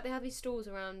 basically, like they have these stalls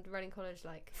around Reading College,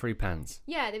 like. Free pants.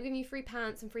 Yeah, they were giving you free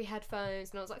pants and free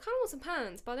headphones, and I was like, I kind of want some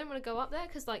pants, but I don't want to go up there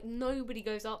because like nobody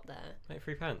goes up there. Make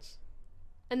free pants.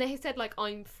 And they said like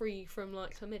I'm free from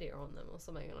like chlamydia on them or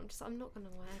something, and I'm not gonna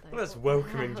wear those. Well, that's What the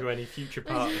welcoming hell? to any future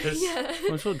partners. Yeah.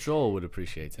 Well, I'm sure Joel would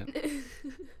appreciate it.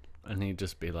 And he'd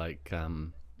just be like,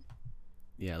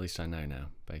 yeah, at least I know now,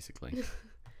 basically.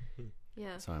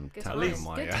 Yeah. So I'm Good tapping times. on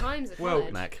my Good times at Well,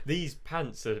 college. Mac. These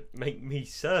pants make me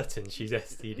certain she's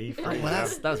STD free. Oh, well,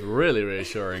 that's really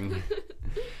reassuring.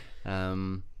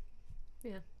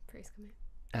 Yeah, praise coming.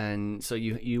 And so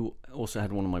you also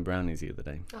had one of my brownies the other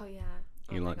day, Oh yeah.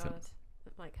 Oh You my liked it? God.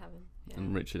 Like heaven. Yeah.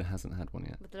 and Richard hasn't had one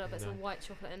yet. With a little bit No. of white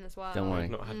chocolate in as well. Don't worry. I've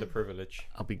not had the privilege.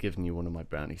 I'll be giving you one of my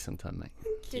brownies sometime, mate.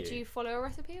 Did you follow a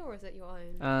recipe or is it your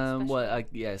own? Well,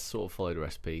 special? sort of followed a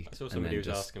recipe. I saw and somebody then was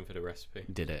just asking for the recipe.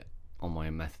 did it on my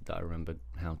own method that I remembered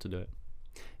how to do it.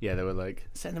 Yeah, they were like,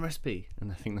 send the recipe,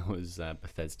 and I think that was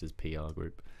Bethesda's PR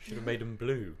group. Should have made them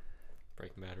blue.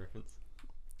 Breaking Bad reference.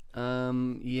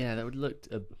 Yeah, that would look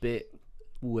a bit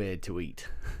weird to eat.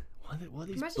 Why are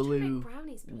these Imagine trying to blue? make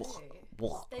brownies blue.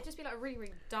 What? They'd just be like really,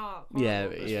 really dark. Yeah,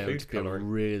 horrible. yeah, it would food just be colouring.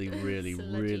 really, really,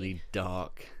 Sludgy. really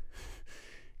dark.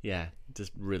 Yeah,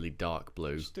 just really dark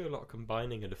blue. Just do a lot of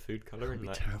combining of the food colour That'd and be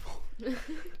like terrible.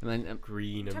 And then,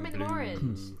 green Try and make blue. them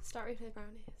orange. Strawberry flavored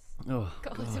brownies. oh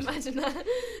God, god. imagine that.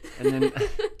 And then,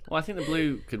 well, I think the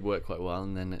blue could work quite well.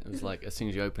 And then it was like, as soon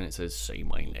as you open it, it says "Say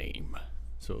my name,"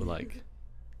 sort of like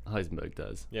Heisenberg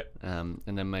does. Yep. And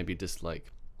then maybe just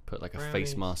like put like a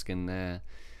face Brownies. mask in there,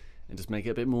 and just make it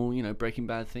a bit more, Breaking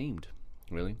Bad themed,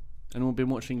 really. And we've been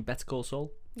watching Better Call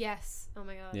Saul. Yes. Oh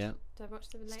my God. Yeah, Did I watch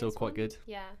the latest still quite one? good.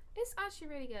 Yeah. It's actually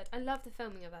really good. I love the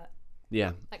filming of it.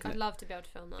 Yeah, Like, I'd love to be able to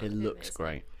film that. it It'd be looks amazing.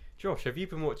 great. Josh, have you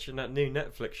been watching that new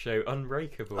Netflix show,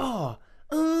 Unbreakable? Oh,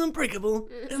 Unbreakable.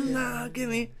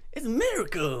 Gimme. It's a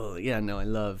miracle. Yeah, no, I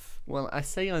love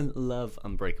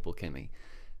Unbreakable Kimmy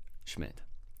Schmidt.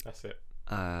 That's it.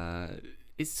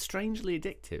 It's strangely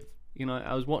addictive.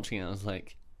 I was watching it, I was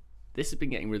like, this has been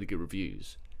getting really good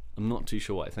reviews. I'm not too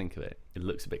sure what I think of it. It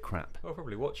looks a bit crap. I'll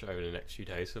probably watch it over the next few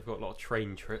days. I've got a lot of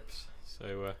train trips, so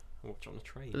I'll watch it on the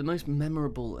train. But the most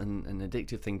memorable and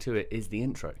addictive thing to it is the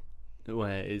intro,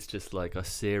 where it's just like a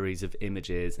series of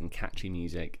images and catchy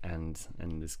music and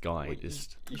this guy Well,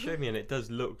 just... You showed me, and it does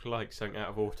look like something out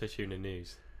of Auto-Tune and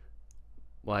News.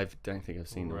 Well, I don't think I've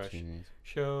seen Or, all the news.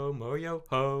 Show mo yo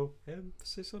ho,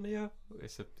 emphasis on the yo.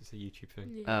 It's a YouTube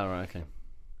thing. Yeah. Oh, right, okay.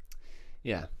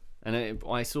 Yeah. And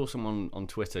I saw someone on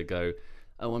Twitter go,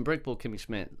 oh, Unbreakable Kimmy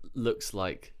Schmidt looks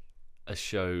like a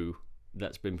show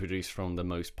that's been produced from the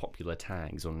most popular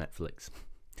tags on Netflix.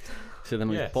 So the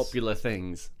most Yes. popular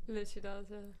things Literally does,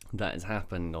 yeah. that has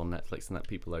happened on Netflix and that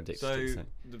people are addicted So to. So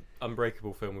the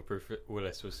Unbreakable film with Bruce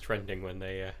Willis was trending when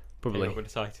they came probably, up with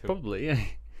the title. probably, yeah.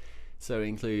 So it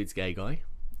includes gay guy,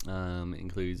 it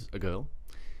includes a girl,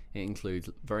 it includes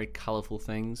very colourful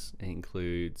things, it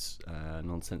includes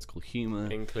nonsensical humour,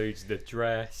 It includes the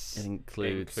dress. it It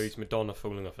includes... includes Madonna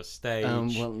falling off a stage.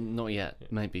 well, not yet.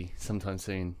 Maybe sometime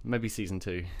soon. Maybe season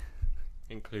 2.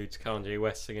 Includes Kanye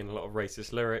West singing a lot of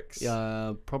racist lyrics.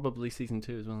 Probably season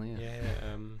 2 as well. Yeah.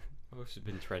 Yeah. What else has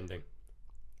been trending?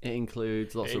 It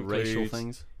includes lots It of racial includes-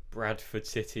 things. Bradford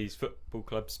City's football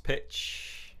club's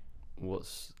pitch.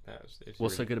 What's It was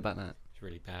what's so really, good about that? It's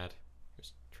really bad. It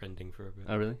was trending for a bit.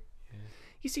 Oh, really? Yeah.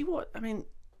 You see what I mean?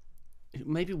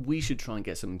 Maybe we should try and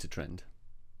get something to trend,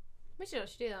 We should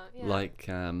actually do that, yeah. like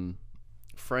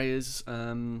Freya's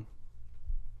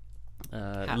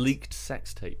Hat. leaked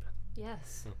sex tape.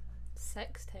 Yes.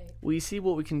 Sex tape. Well, you see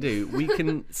what we can do. We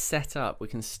can we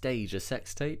can stage a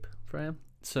sex tape, Freya.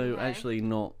 So Okay. actually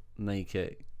not make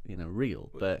it, real,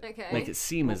 but Okay. make it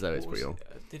seem as though it's What was real.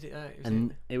 it? Did it? Was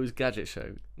And it? it was Gadget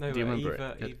Show. No, do you remember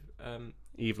Eva, it? Eve,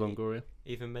 Eve Longoria,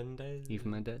 Eva Mendes. Eva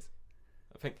Mendes.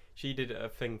 I think she did a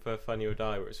thing for Funny or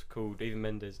Die where it's called Eva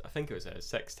Mendes. I think it was her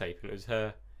sex tape, and it was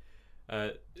her.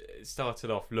 It started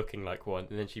off looking like one,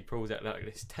 and then she pulls out like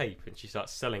this tape, and she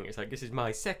starts selling it. It's like, this is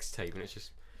my sex tape, and it's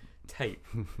just tape.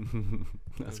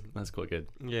 That's quite good.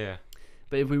 Yeah.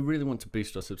 But if we really want to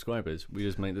boost our subscribers, we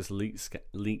just make this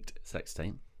leaked sex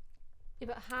tape. Yeah,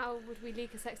 but how would we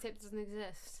leak a sex tape that doesn't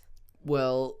exist?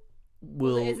 Well,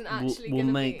 Well, it isn't actually we'll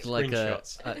gonna make be. like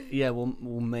Screenshots.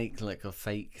 we'll make like a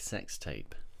fake sex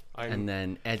tape I'm, and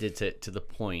then edit it to the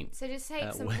point. So just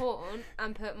take some wh- porn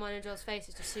and put mine and Joel's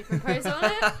faces, just superimpose on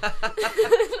it.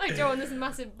 Like Joel on this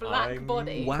massive black I'm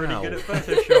body. Wow. pretty good at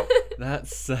Photoshop.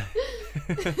 That's.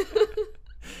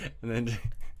 And then.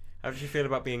 How did you feel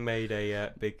about being made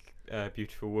a big,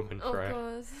 beautiful woman, Oh Freya?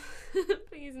 god.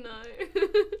 Please no.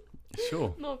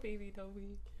 Sure. Not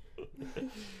BBW.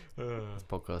 This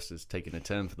podcast is taking a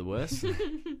turn for the worse.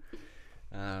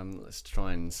 Let's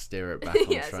try and steer it back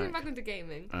on Yeah, track. swing back into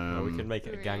gaming. Well, we can make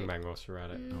it a Really? gangbang whilst we're at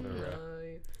it.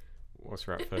 No. Whilst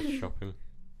we're out first shopping.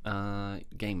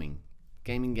 Gaming.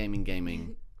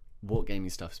 What gaming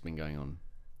stuff's been going on?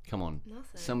 Come on. Nothing.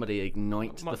 Somebody ignite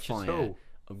Not the much at fire all.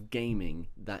 of gaming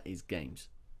that is games.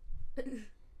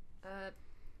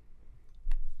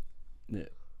 Yeah.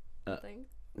 Nothing.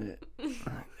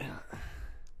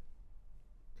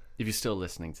 If you're still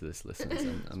listening to this, listeners,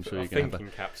 I'm sure Our you're going to have thinking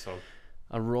caps on.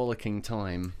 a rollicking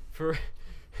time. For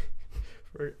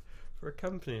a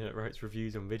company that writes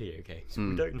reviews on video games, we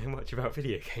Hmm. don't know much about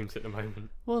video games at the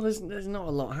moment. Well, there's not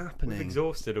a lot happening. We've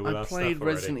exhausted all I our played stuff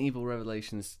already. Resident Evil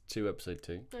Revelations 2 Episode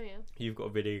 2. Oh yeah. You've got a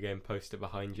video game poster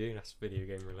behind you. That's video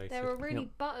game related. There are really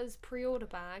Yep. Butters pre-order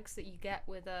bags that you get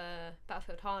with a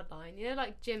Battlefield Hardline. You know,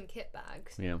 like gym kit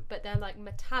bags. Yeah. But they're like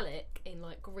metallic in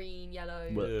like green, yellow,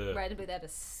 Ugh. red, but they're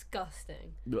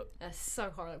disgusting. Ugh. They're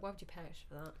so horrible. Like, why would you perish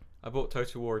for that? I bought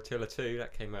Total War Attila 2.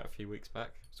 That came out a few weeks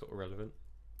back. Sort of relevant.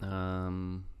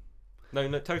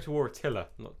 No, Total War Attila,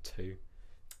 not 2.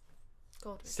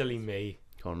 God. Silly me.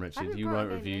 Come on, I Richard, haven't you brought write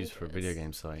any reviews for a video ages.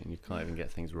 game site and you can't even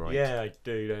get things right. Yeah, I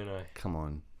do, don't I? Come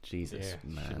on, Jesus,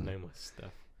 Yeah, should know man. my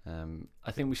stuff.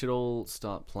 I think we should all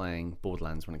start playing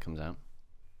Borderlands when it comes out.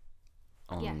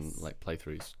 On Yes. like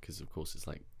playthroughs, because of course it's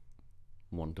like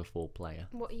 1 to 4 player.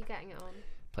 What are you getting it on?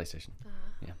 PlayStation.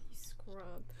 Yeah. You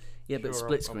scrub. Yeah, but Sure,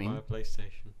 split I'll buy screen, a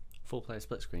PlayStation. 4-player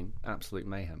split screen, absolute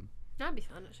mayhem. That'd be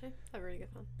fun actually. That'd be really good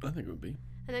fun. I think it would be.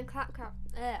 And then Claptrap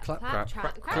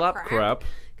Clap.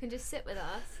 can just sit with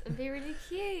us and be really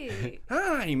cute.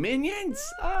 Hi,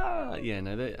 minions! Yeah,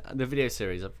 no, the video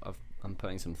series. I'm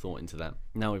putting some thought into that.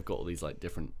 Now we've got all these like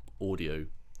different audio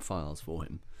files for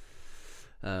him.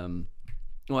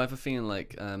 Well, I have a feeling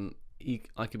like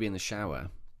I could be in the shower,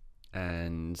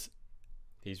 and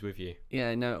He's with you.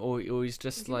 yeah, no, or he's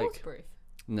just Is he like waterproof?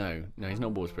 no, he's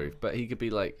not waterproof, but he could be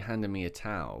like handing me a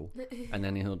towel, and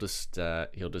then he'll just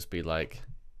be like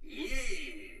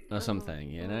or something,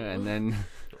 you know, and then.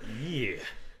 Yeah.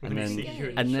 And Let me then, see you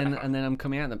in and the then, shower. and then I'm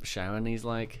coming out of the shower, and he's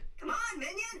like, Come on,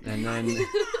 minion! and then,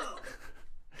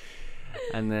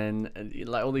 and then,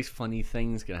 like all these funny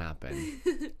things can happen,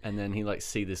 and then he like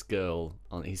sees this girl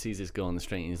on the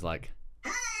street, and he's like,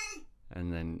 Hey!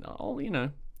 and then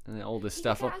and then all this He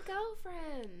stuff. could get a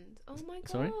girlfriend. Oh my god.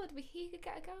 Sorry? He could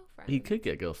get a girlfriend. He could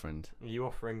get a girlfriend Are you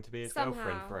offering to be his Somehow.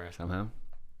 girlfriend, Freya? somehow.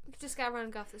 He could just go around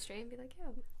and go off the street and be like,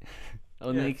 yeah. Oh,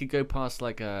 and then Yeah. he could go past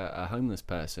like a homeless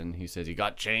person who says, "You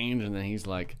got change," and then he's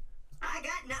like, I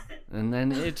got nothing. and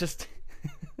then it just,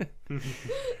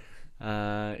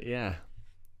 yeah,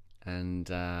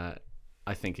 and I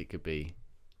think it could be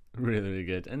really, really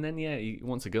good. And then yeah, he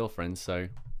wants a girlfriend, so.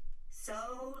 So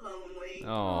lonely.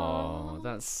 Oh,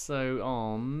 that's so.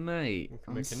 Oh, mate, We can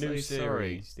I'm make a so new sorry.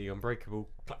 series, The Unbreakable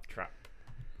Claptrap.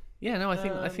 Yeah, no, I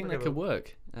think that whatever. could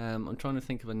work. I'm trying to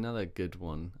think of another good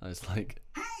one. I was like,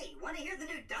 Hey, want to hear the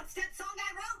new dubstep song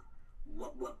I wrote?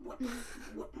 What, what, what, what,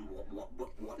 what, what,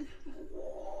 what, what,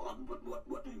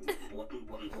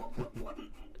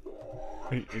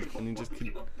 and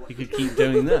he could keep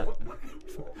doing that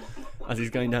as he's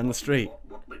going down the street.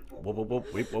 Wop, wop,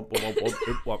 wop, whip, wop, wop, wop,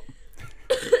 whip, wop.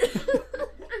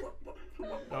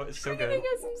 Oh, it's still Gonna going.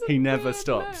 get some He never weird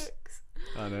stops. looks.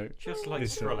 I know. Just like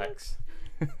It's Skrillex.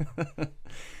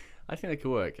 I think that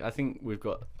could work. I think we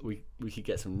could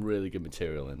get some really good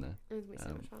material in there. It would be so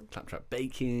much fun. Claptrap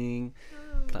baking,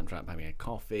 Claptrap having a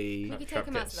coffee. We could Claptrap take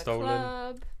him out gets to the stolen.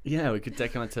 club. Yeah, we could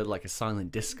take him out to like a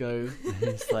silent disco.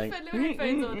 It's like, Put little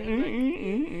headphones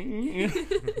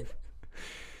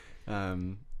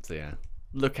on so yeah,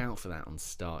 look out for that on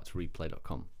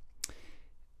startreplay.com.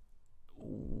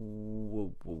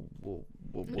 You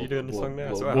doing the song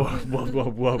now as well?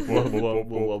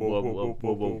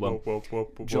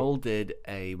 Joel did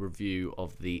a review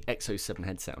of the Exo 7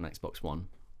 headset on Xbox One,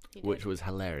 He did. which was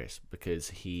hilarious because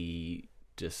he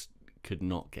just could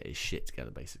not get his shit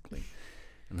together, basically.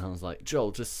 And I was like,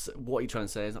 Joel, just what are you trying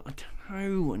to say? I was like, I don't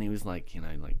know. And he was like,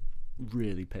 like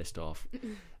really pissed off.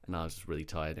 And I was just really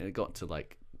tired. And it got to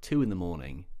like 2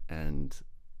 a.m, and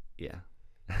yeah.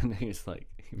 And he was like,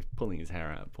 he was pulling his hair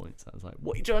out at points. I was like,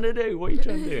 what are you trying to do? What are you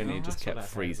trying to do? And he Oh, just that's what kept that hair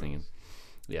freezing. And was.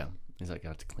 yeah, he's like, I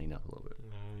had to clean up a little bit.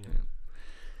 Oh, Yeah.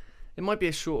 It might be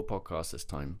a shorter podcast this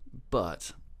time,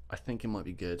 but I think it might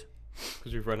be good.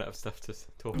 Because we've run out of stuff to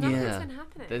talk about. Nothing's Yeah. been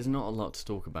happening. There's not a lot to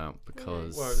talk about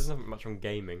because Well, there's nothing much on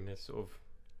gaming. There's sort of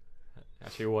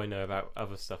Actually, all I know about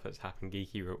other stuff that's happened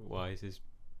geeky-wise is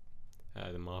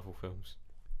the Marvel films.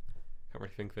 Can't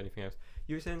really think of anything else.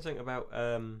 You were saying something about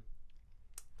the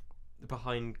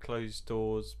behind closed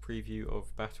doors preview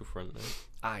of Battlefront, though.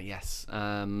 Ah, yes.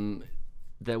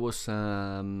 There was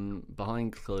some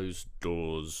behind closed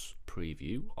doors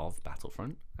preview of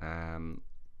Battlefront,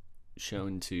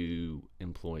 shown to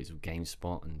employees of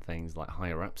GameSpot and things like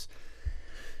higher ups,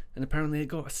 and apparently it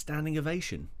got a standing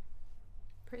ovation.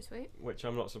 Pretty sweet. Which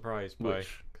I'm not surprised by,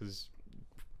 because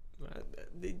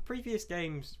the previous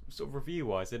games, sort of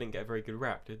review-wise, they didn't get a very good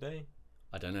rap, did they?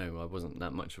 I don't know. I wasn't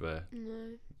that much of a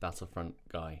No. Battlefront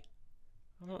guy.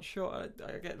 I'm not sure.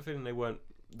 I get the feeling they weren't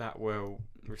that well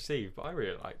received, but I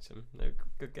really liked them. They were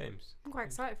good games. I'm quite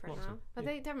excited for it Lots now. of- But yeah.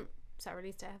 they haven't set a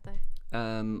release date, have they?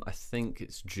 I think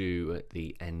it's due at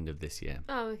the end of this year,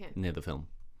 Oh, okay. near the film,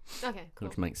 Okay, cool.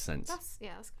 which makes sense. That's good.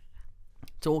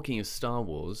 Talking of Star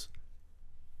Wars,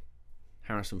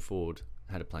 Harrison Ford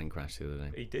had a plane crash the other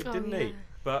day. He did, Oh, didn't yeah. he?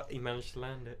 But he managed to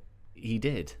land it. He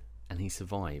did, and he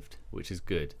survived, which is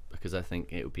good, because I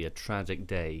think it would be a tragic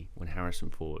day when Harrison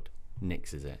Ford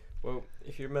nixes it. Well,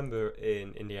 if you remember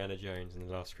in Indiana Jones and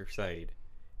the Last Crusade,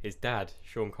 his dad,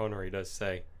 Sean Connery, does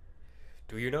say,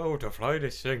 "Do you know to fly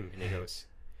this thing?" And he goes,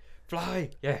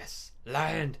 "Fly, yes.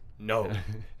 Land, no."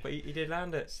 But he did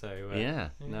land it, so Yeah,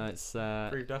 no, it's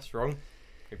proved us wrong.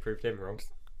 He proved him wrong.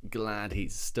 glad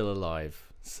he's still alive.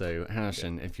 So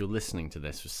Harrison, if you're listening to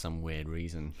this for some weird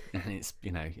reason, and it's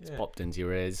it's Yeah. popped into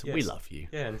your ears, we Yes. love you.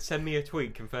 Yeah, and send me a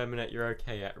tweet confirming that you're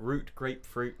okay at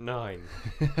rootgrapefruit9.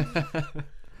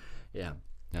 Yeah.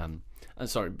 I'm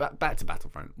sorry. Back to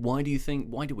Battlefront. Why do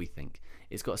we think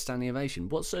it's got a standing ovation?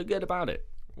 What's so good about it?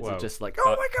 Is Well, it just like,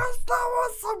 oh my god, Star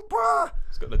Wars super?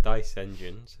 It's got the DICE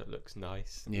engine, so it looks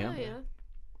nice. Yeah. Oh, yeah.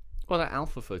 Well, that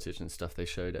alpha footage and stuff they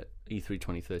showed at E3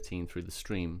 2013 through the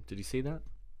stream. Did you see that?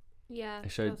 Yeah. They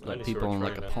showed that was I like only saw people a on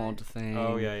like a trailer. pod thing.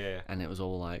 Oh, yeah. And it was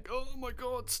all like, oh my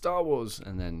god, Star Wars.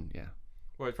 And then, yeah.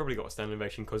 Well, it's probably got a standing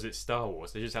ovation because it's Star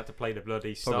Wars. They just had to play the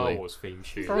bloody Star Probably. Wars theme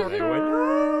tune. And they went,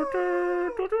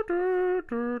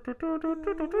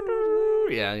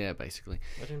 Yeah, basically.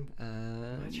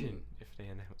 Imagine if they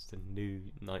announced a new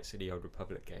Knights of the Old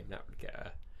Republic game. That would get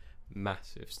a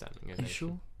massive standing Are ovation. you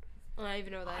sure? I don't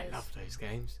even know what that I is. love those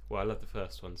games. Well, I love the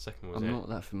first one. The second one was I'm it. not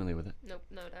that familiar with it. Nope,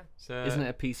 no. So, Isn't it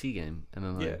a PC game?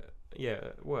 MMO? Yeah.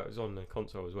 Well, it was on the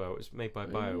console as well. It was made by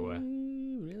BioWare.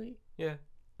 Really? Yeah.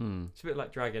 Hmm. It's a bit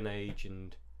like Dragon Age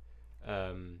and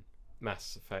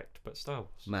Mass Effect, but Star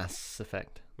Wars. Mass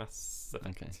Effect. Mass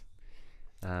Effect.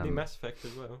 Okay. New Mass Effect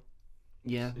as well.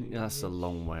 Yeah, soon, that's a yes.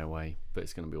 long way away, but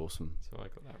it's going to be awesome. So I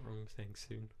got that wrong saying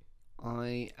soon.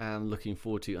 I am looking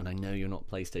forward to, and I know you're not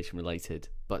PlayStation related,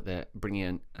 but they're bringing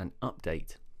in an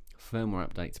update, firmware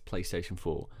update to PlayStation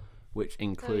 4, which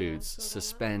includes saw that.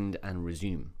 suspend and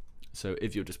resume. So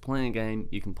if you're just playing a game,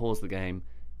 you can pause the game,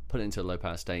 put it into a low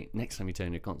power state. Next time you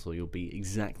turn your console, you'll be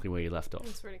exactly where you left off.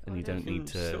 That's really cool. And you idea. don't You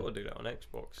need can to. sort of do that on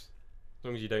Xbox. As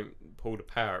long as you don't pull the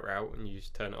power out and you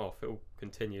just turn it off, it'll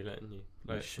continue letting you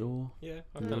play You it. sure? Yeah,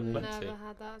 I've No, done plenty. never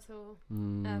had that at all.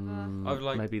 I've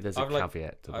like- Maybe there's a I've like-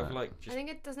 caveat to I've that. like I just think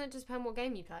it doesn't it just depend what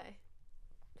game you play,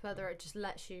 whether it just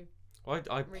lets you. I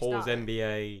pause restart it.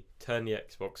 NBA, turn the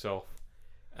Xbox off,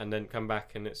 and then come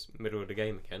back and it's middle of the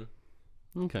game again.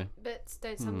 Okay. But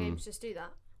don't some games just do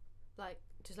that? Like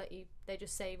just let you. They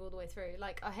just save all the way through.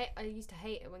 Like I used to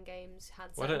hate it when games had.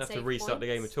 Well, I don't have to save restart the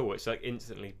game points. at all. It's like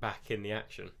instantly back in the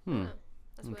action. Hmm. Yeah,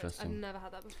 that's weird. I've Interesting. never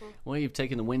had that before. Well, you've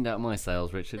taken the wind out of my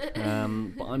sails, Richard. But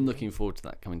I'm looking forward to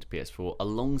that coming to PS4,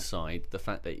 alongside the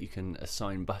fact that you can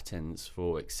assign buttons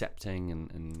for accepting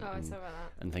and Oh, I saw about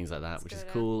that. and things like that, That's which is good,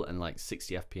 yeah. cool, and like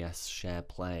 60 FPS share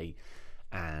play,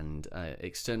 and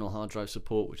external hard drive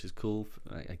support, which is cool,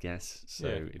 I guess. So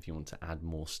Yeah. if you want to add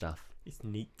more stuff, It's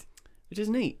neat. which is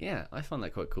neat, yeah, I find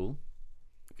that quite cool.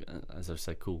 As I've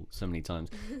said, cool so many times.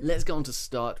 Let's go on to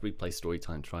start replay story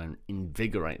time. Try and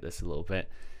invigorate this a little bit.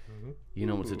 You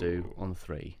know what to do Ooh. on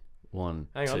 3. 1,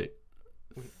 Hang 2.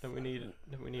 on. Don't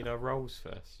we need our roles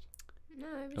first? No,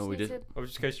 we Oh, just we need did. to. Or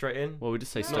just go straight in? Well, we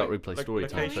just say No. start replay Like- story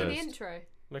like time Only in the first. intro.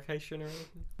 Location or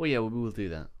anything? Well, yeah, we will do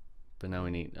that. But now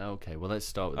we need. Okay, well, let's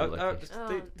start with the location. Just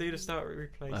Oh. do the start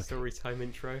replay Okay. story time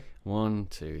intro. 1,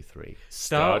 2, 3.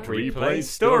 Start replay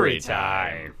story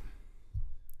time.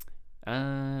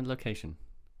 Location.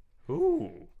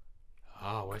 Ooh.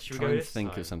 Ah, where should we Try go and this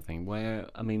think time? of something. Where,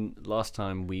 I mean, last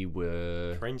time we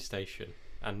were Train station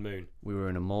and moon.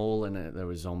 in a mall and there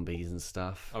were zombies and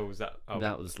stuff. Oh, was that? Oh,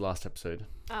 That was last episode.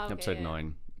 Oh, okay, Episode yeah.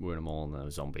 9. We were in a mall and there were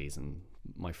zombies, and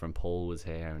my friend Paul was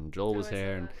here and Joel Oh, was I saw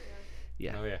here, and that,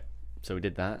 yeah. Oh, yeah. So we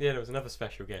did that. Yeah, there was another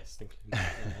special guest, including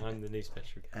I'm the new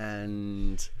special guest.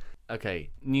 And Okay,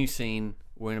 new scene.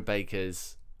 We're in a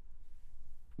baker's.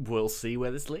 We'll see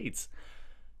where this leads.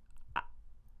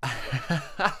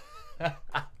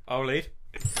 I'll lead.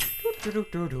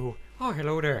 Oh,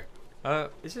 hello there.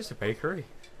 Is this a bakery?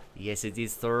 Yes, it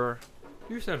is, sir.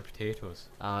 You sell potatoes.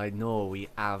 No, we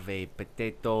have a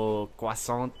potato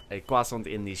croissant. A croissant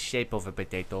in the shape of a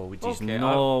potato, which is Okay,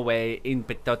 no way in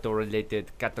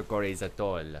potato-related categories at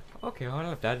all. Okay, I'll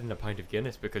have that in a pint of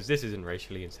Guinness because this isn't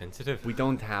racially insensitive. We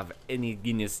don't have any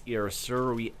Guinness here,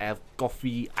 sir. We have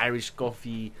coffee, Irish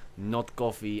coffee, not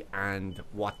coffee, and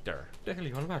water. What the hell are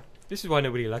you on about? This is why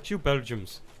nobody likes you,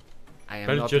 Belgians. I am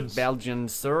Belgians. not a Belgian,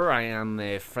 sir. I am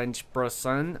a French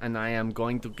person, and I am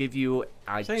going to give you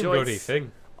a Same bloody choice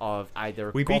thing. of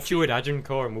either We coffee. beat you at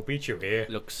Agincourt and we'll beat you here.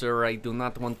 Look, sir, I do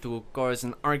not want to cause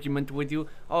an argument with you.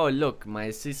 Oh, look, my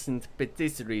assistant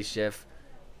patisserie chef,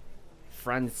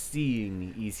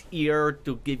 Francine, is here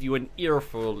to give you an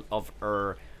earful of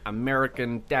her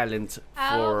American talent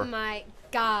Oh for... my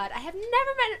god, I have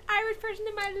never met an Irish person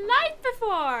in my life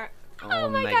before. Oh,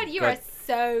 my god, you are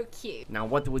so cute. Now,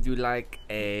 what would you like?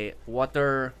 A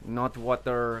water, not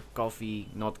water, coffee,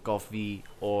 not coffee,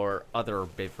 or other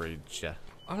beverage?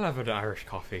 I'll have an Irish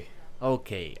coffee.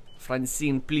 Okay,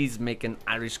 Francine, please make an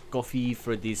Irish coffee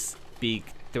for this big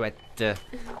threat.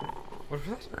 What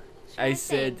was that? I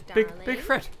said, Big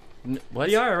threat. what?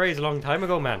 The IRA's a long time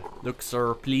ago, man. Look,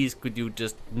 sir, please could you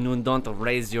just don't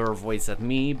raise your voice at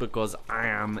me because I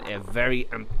am a very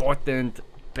important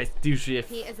pastry chef.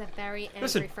 He is a very angry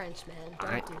Listen. Frenchman.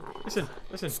 I- Don't do that.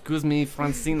 Listen. Excuse me,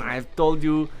 Francine, I have told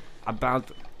you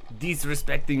about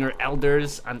disrespecting your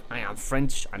elders, and I am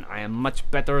French, and I am much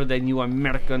better than you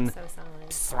American I'm so sorry.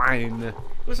 swine.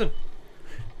 Listen.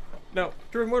 Now,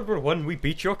 during World War One, we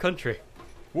beat your country.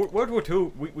 World War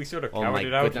Two, we sort of Oh cowered my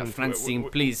it out. goodness, and Francine, we-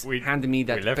 please we- hand me we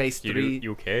that left pastry.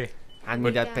 UK. Hand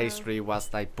me that Yeah. pastry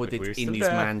whilst I put But it we're in still this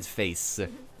there. man's face.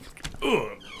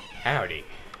 Howdy.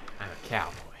 I'm a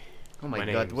cowboy. Oh my My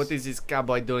god, name's- what is this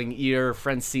cowboy doing here?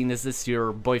 Francine, is this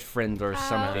your boyfriend or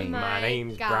something? my My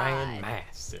name's Brian God.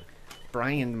 Maston.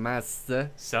 Brian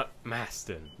Master.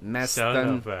 Maston.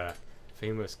 Maston. Son of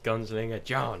famous gunslinger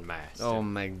John Maston. Oh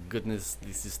my goodness,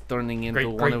 this is turning into Great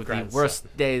one of the great-grandson.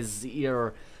 worst days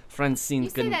here. Francine, You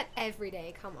say can that every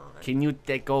day, come on. you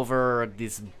take over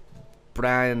this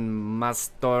Brian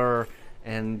Master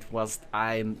and whilst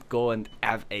I go and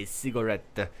have a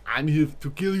cigarette? I'm here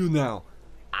to kill you now.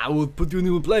 I will put you in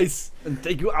a place and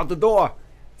take you out the door.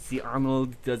 See,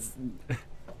 Arnold does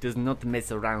not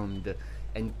mess around.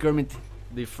 And Kermit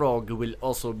the Frog will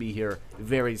also be here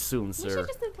very soon, We sir. should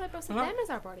just employ both of them as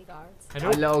our bodyguards.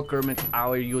 Hello, Kermit.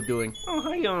 How are you doing?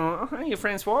 Oh, hi,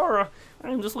 Francois.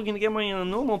 I'm just looking to get my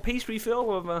normal pastry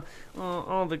fill of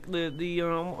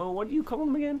what do you call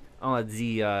them again? Oh,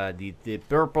 the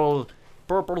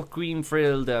purple cream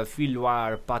filled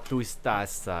filoir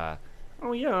patustas.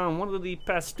 Oh yeah, one of the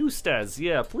pastustas.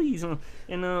 Yeah, please. And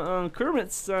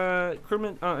Kermit's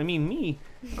I mean me,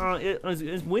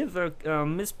 is with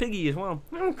Miss Piggy as well.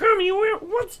 Oh, Kermit,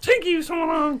 what's taking you so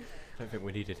long? I don't think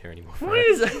we need it here anymore. Why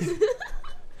is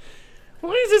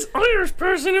Why is this Irish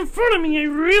person in front of me? I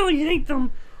really hate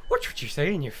them. Watch what you're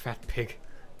saying, you fat pig.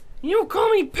 You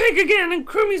call me pig again, and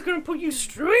Kermit's gonna put you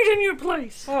straight in your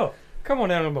place. Oh, come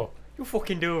on, Elmo. You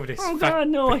fucking do with this. Oh fat God,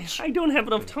 no! bitch. I don't have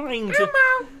enough time to.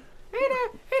 Hey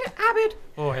there, Abid.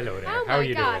 Oh, hello there. Oh How are my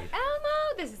you god, doing?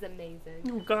 Elmo, this is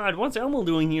amazing. Oh God, what's Elmo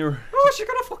doing here? Oh, she's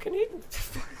gonna fucking eat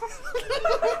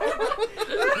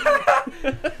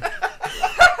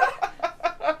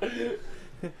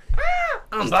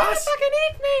Boss,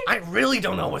 I really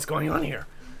don't know what's going on here.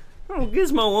 Oh,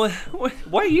 Gizmo,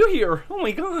 why are you here? Oh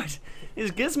my God,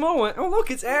 is Gizmo? Oh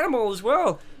look, it's Animal as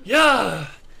well. Yeah.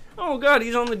 Oh God,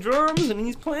 he's on the drums and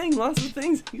he's playing lots of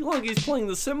things. Look, he's playing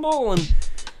the cymbal and.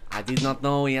 I did not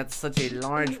know he had such a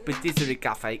large patisserie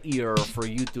cafe here for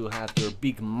you to have your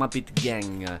big Muppet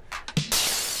gang.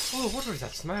 Oh, what was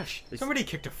that smash? Somebody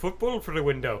kicked a football through the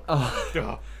window.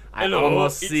 Oh, I Hello,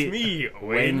 almost it's see me, Wayne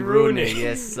Wayne Rooney. Rooney.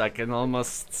 Yes, I can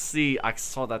almost see. I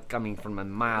saw that coming from a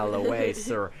mile away,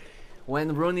 sir.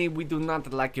 Wayne Rooney, we do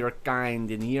not like your kind,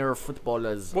 and here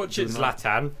footballers. Watch do it, not-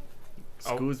 Zlatan.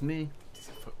 Excuse me. It's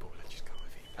a footballer, just go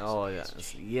with it. Oh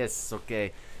yes,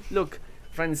 okay. Look,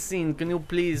 Francine, can you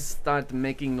please start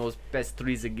making those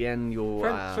pastries again? You.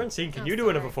 Francine, can Oh, you do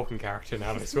another sorry. fucking character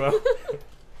now as well?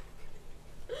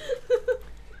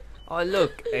 Oh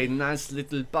look, a nice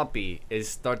little puppy has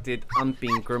started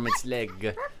humping Kermit's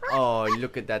leg. Oh,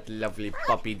 look at that lovely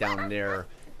puppy down there,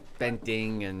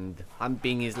 panting and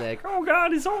humping his leg. Oh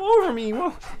God, it's all over me.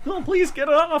 Oh, please get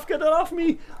it off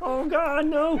me. Oh God,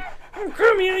 no. Oh,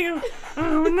 Kermit,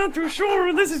 I'm not too sure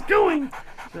where this is going.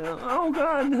 Oh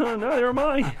God, no, there am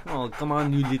I. Oh, come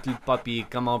on, you little puppy,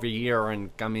 come over here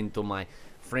and come into my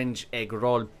French egg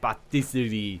roll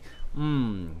patisserie.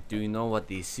 Do you know what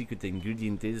the secret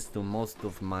ingredient is to most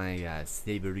of my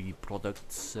savory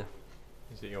products?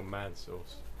 Is it your mad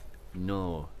sauce?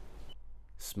 No.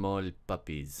 Small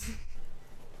puppies.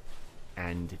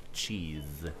 And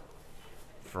cheese.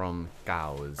 From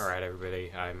cows. Alright,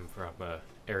 everybody, I'm from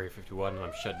Area 51 and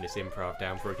I'm shutting this improv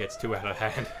down before it gets too out of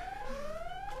hand.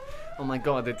 Oh my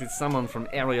God, it is someone from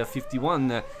Area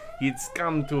 51. He's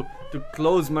come to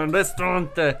close my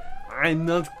restaurant. I'm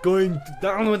not going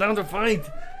down without a fight.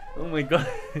 Oh my God.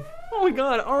 Oh my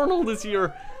God, Arnold is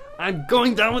here. I'm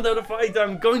going down without a fight.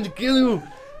 I'm going to kill you.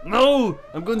 No,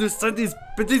 I'm going to set this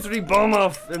patisserie bomb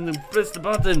off and then press the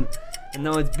button. And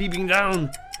now it's beeping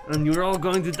down. And you're all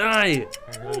going to die.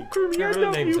 Oh, Kermit, I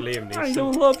love you. Liam Neeson. I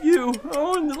don't love you.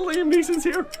 Oh, and Liam Neeson's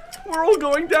here. We're all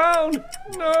going down.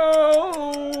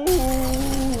 No.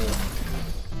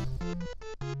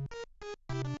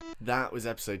 That was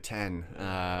episode 10.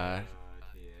 I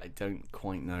don't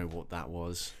quite know what that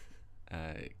was.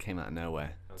 It came out of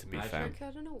nowhere, to be fair.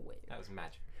 I don't know what. That was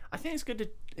magic. I think it's good to,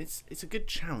 it's a good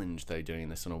challenge though, doing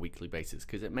this on a weekly basis,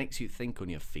 because it makes you think on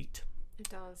your feet, It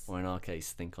does. or in our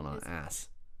case, think on our ass.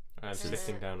 I'm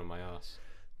sitting down on my ass,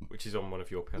 which is on one of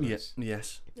your pillows.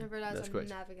 Yes. I realise That's I'm correct.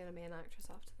 never going to be an actress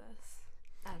after this.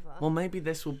 Ever. Well, maybe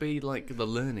this will be like the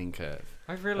learning curve.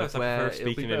 I've realised I where prefer it'll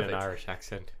be speaking in an perfect. Irish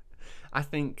accent. I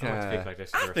think. I want to speak like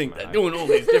this for the I rest think of my they're life. doing all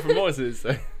these different voices.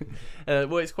 So,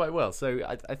 works quite well. So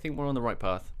I think we're on the right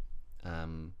path.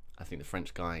 I think the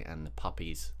French guy and the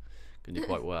puppies can do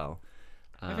quite well.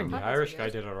 I think the Puppies are Irish guy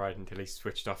good. did alright until he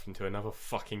switched off into another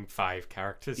fucking 5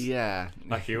 characters. Yeah.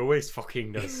 Like he always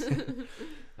fucking does.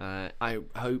 I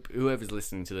hope whoever's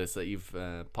listening to this that you've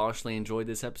partially enjoyed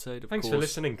this episode. Of Thanks course. for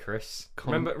listening, Chris.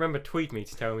 Remember, tweet me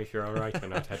to tell me if you're alright or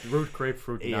not. At Root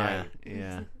Grapefruit 9. Yeah,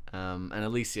 yeah. And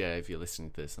Alicia, if you're listening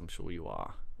to this, I'm sure you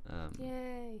are.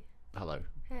 Yay. Hello.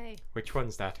 Hey. Which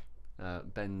one's that?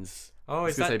 Ben's. Oh, I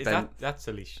was is gonna that, say is Ben- that that's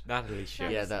Alicia? That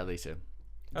Alicia. Yeah, that Alicia. Did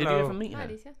Hello. you ever meet Hi, her?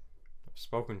 Alicia. I've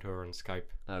spoken to her on Skype.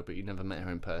 Oh, but you never met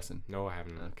her in person. No, I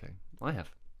haven't. Okay, I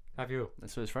have. Have you?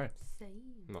 That's so it's right. Same.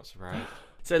 I'm not surprised.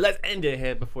 So let's end it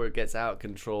here before it gets out of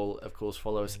control. Of course,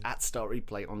 follow us at Start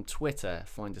Replay on Twitter.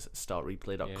 Find us at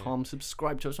startreplay.com.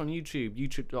 Subscribe to us on YouTube,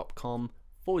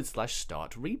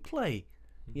 youtube.com/Start Replay.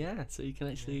 Yeah, so you can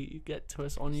actually you get to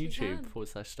us on Yes, you YouTube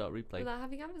can. /Start Replay. Without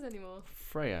having cameras anymore.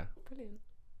 Freya, Brilliant.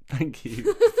 thank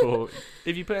you for.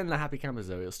 If you put in the happy cameras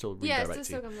though, it'll still Yeah, redirect it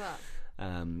still you. comes up.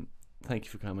 Thank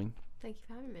you for coming. Thank you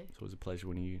for having me. It's always a pleasure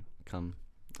when you come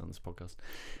on this podcast.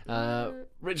 Yeah.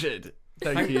 Richard,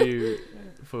 thank you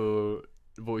for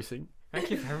voicing. Thank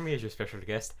you for having me as your special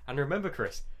guest. And remember,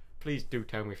 Chris, please do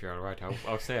tell me if you're alright.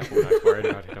 I'll say a full night word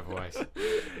about it otherwise.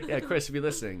 Yeah, Chris, if you're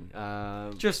listening,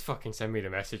 Just fucking send me the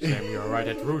message saying you're alright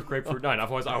at Root Grapefruit 9.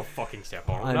 Otherwise, I'll fucking step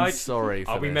all I'm night. sorry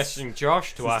for I'll be this. messaging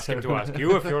Josh to ask him to ask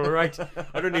you if you're alright.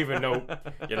 I don't even know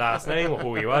your last name or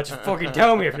who you are. Just fucking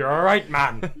tell me if you're alright,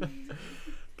 man.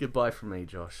 Goodbye from me,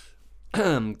 Josh.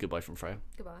 Goodbye from Freya.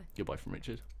 Goodbye. Goodbye from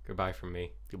Richard. Goodbye from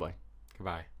me. Goodbye.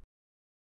 Goodbye.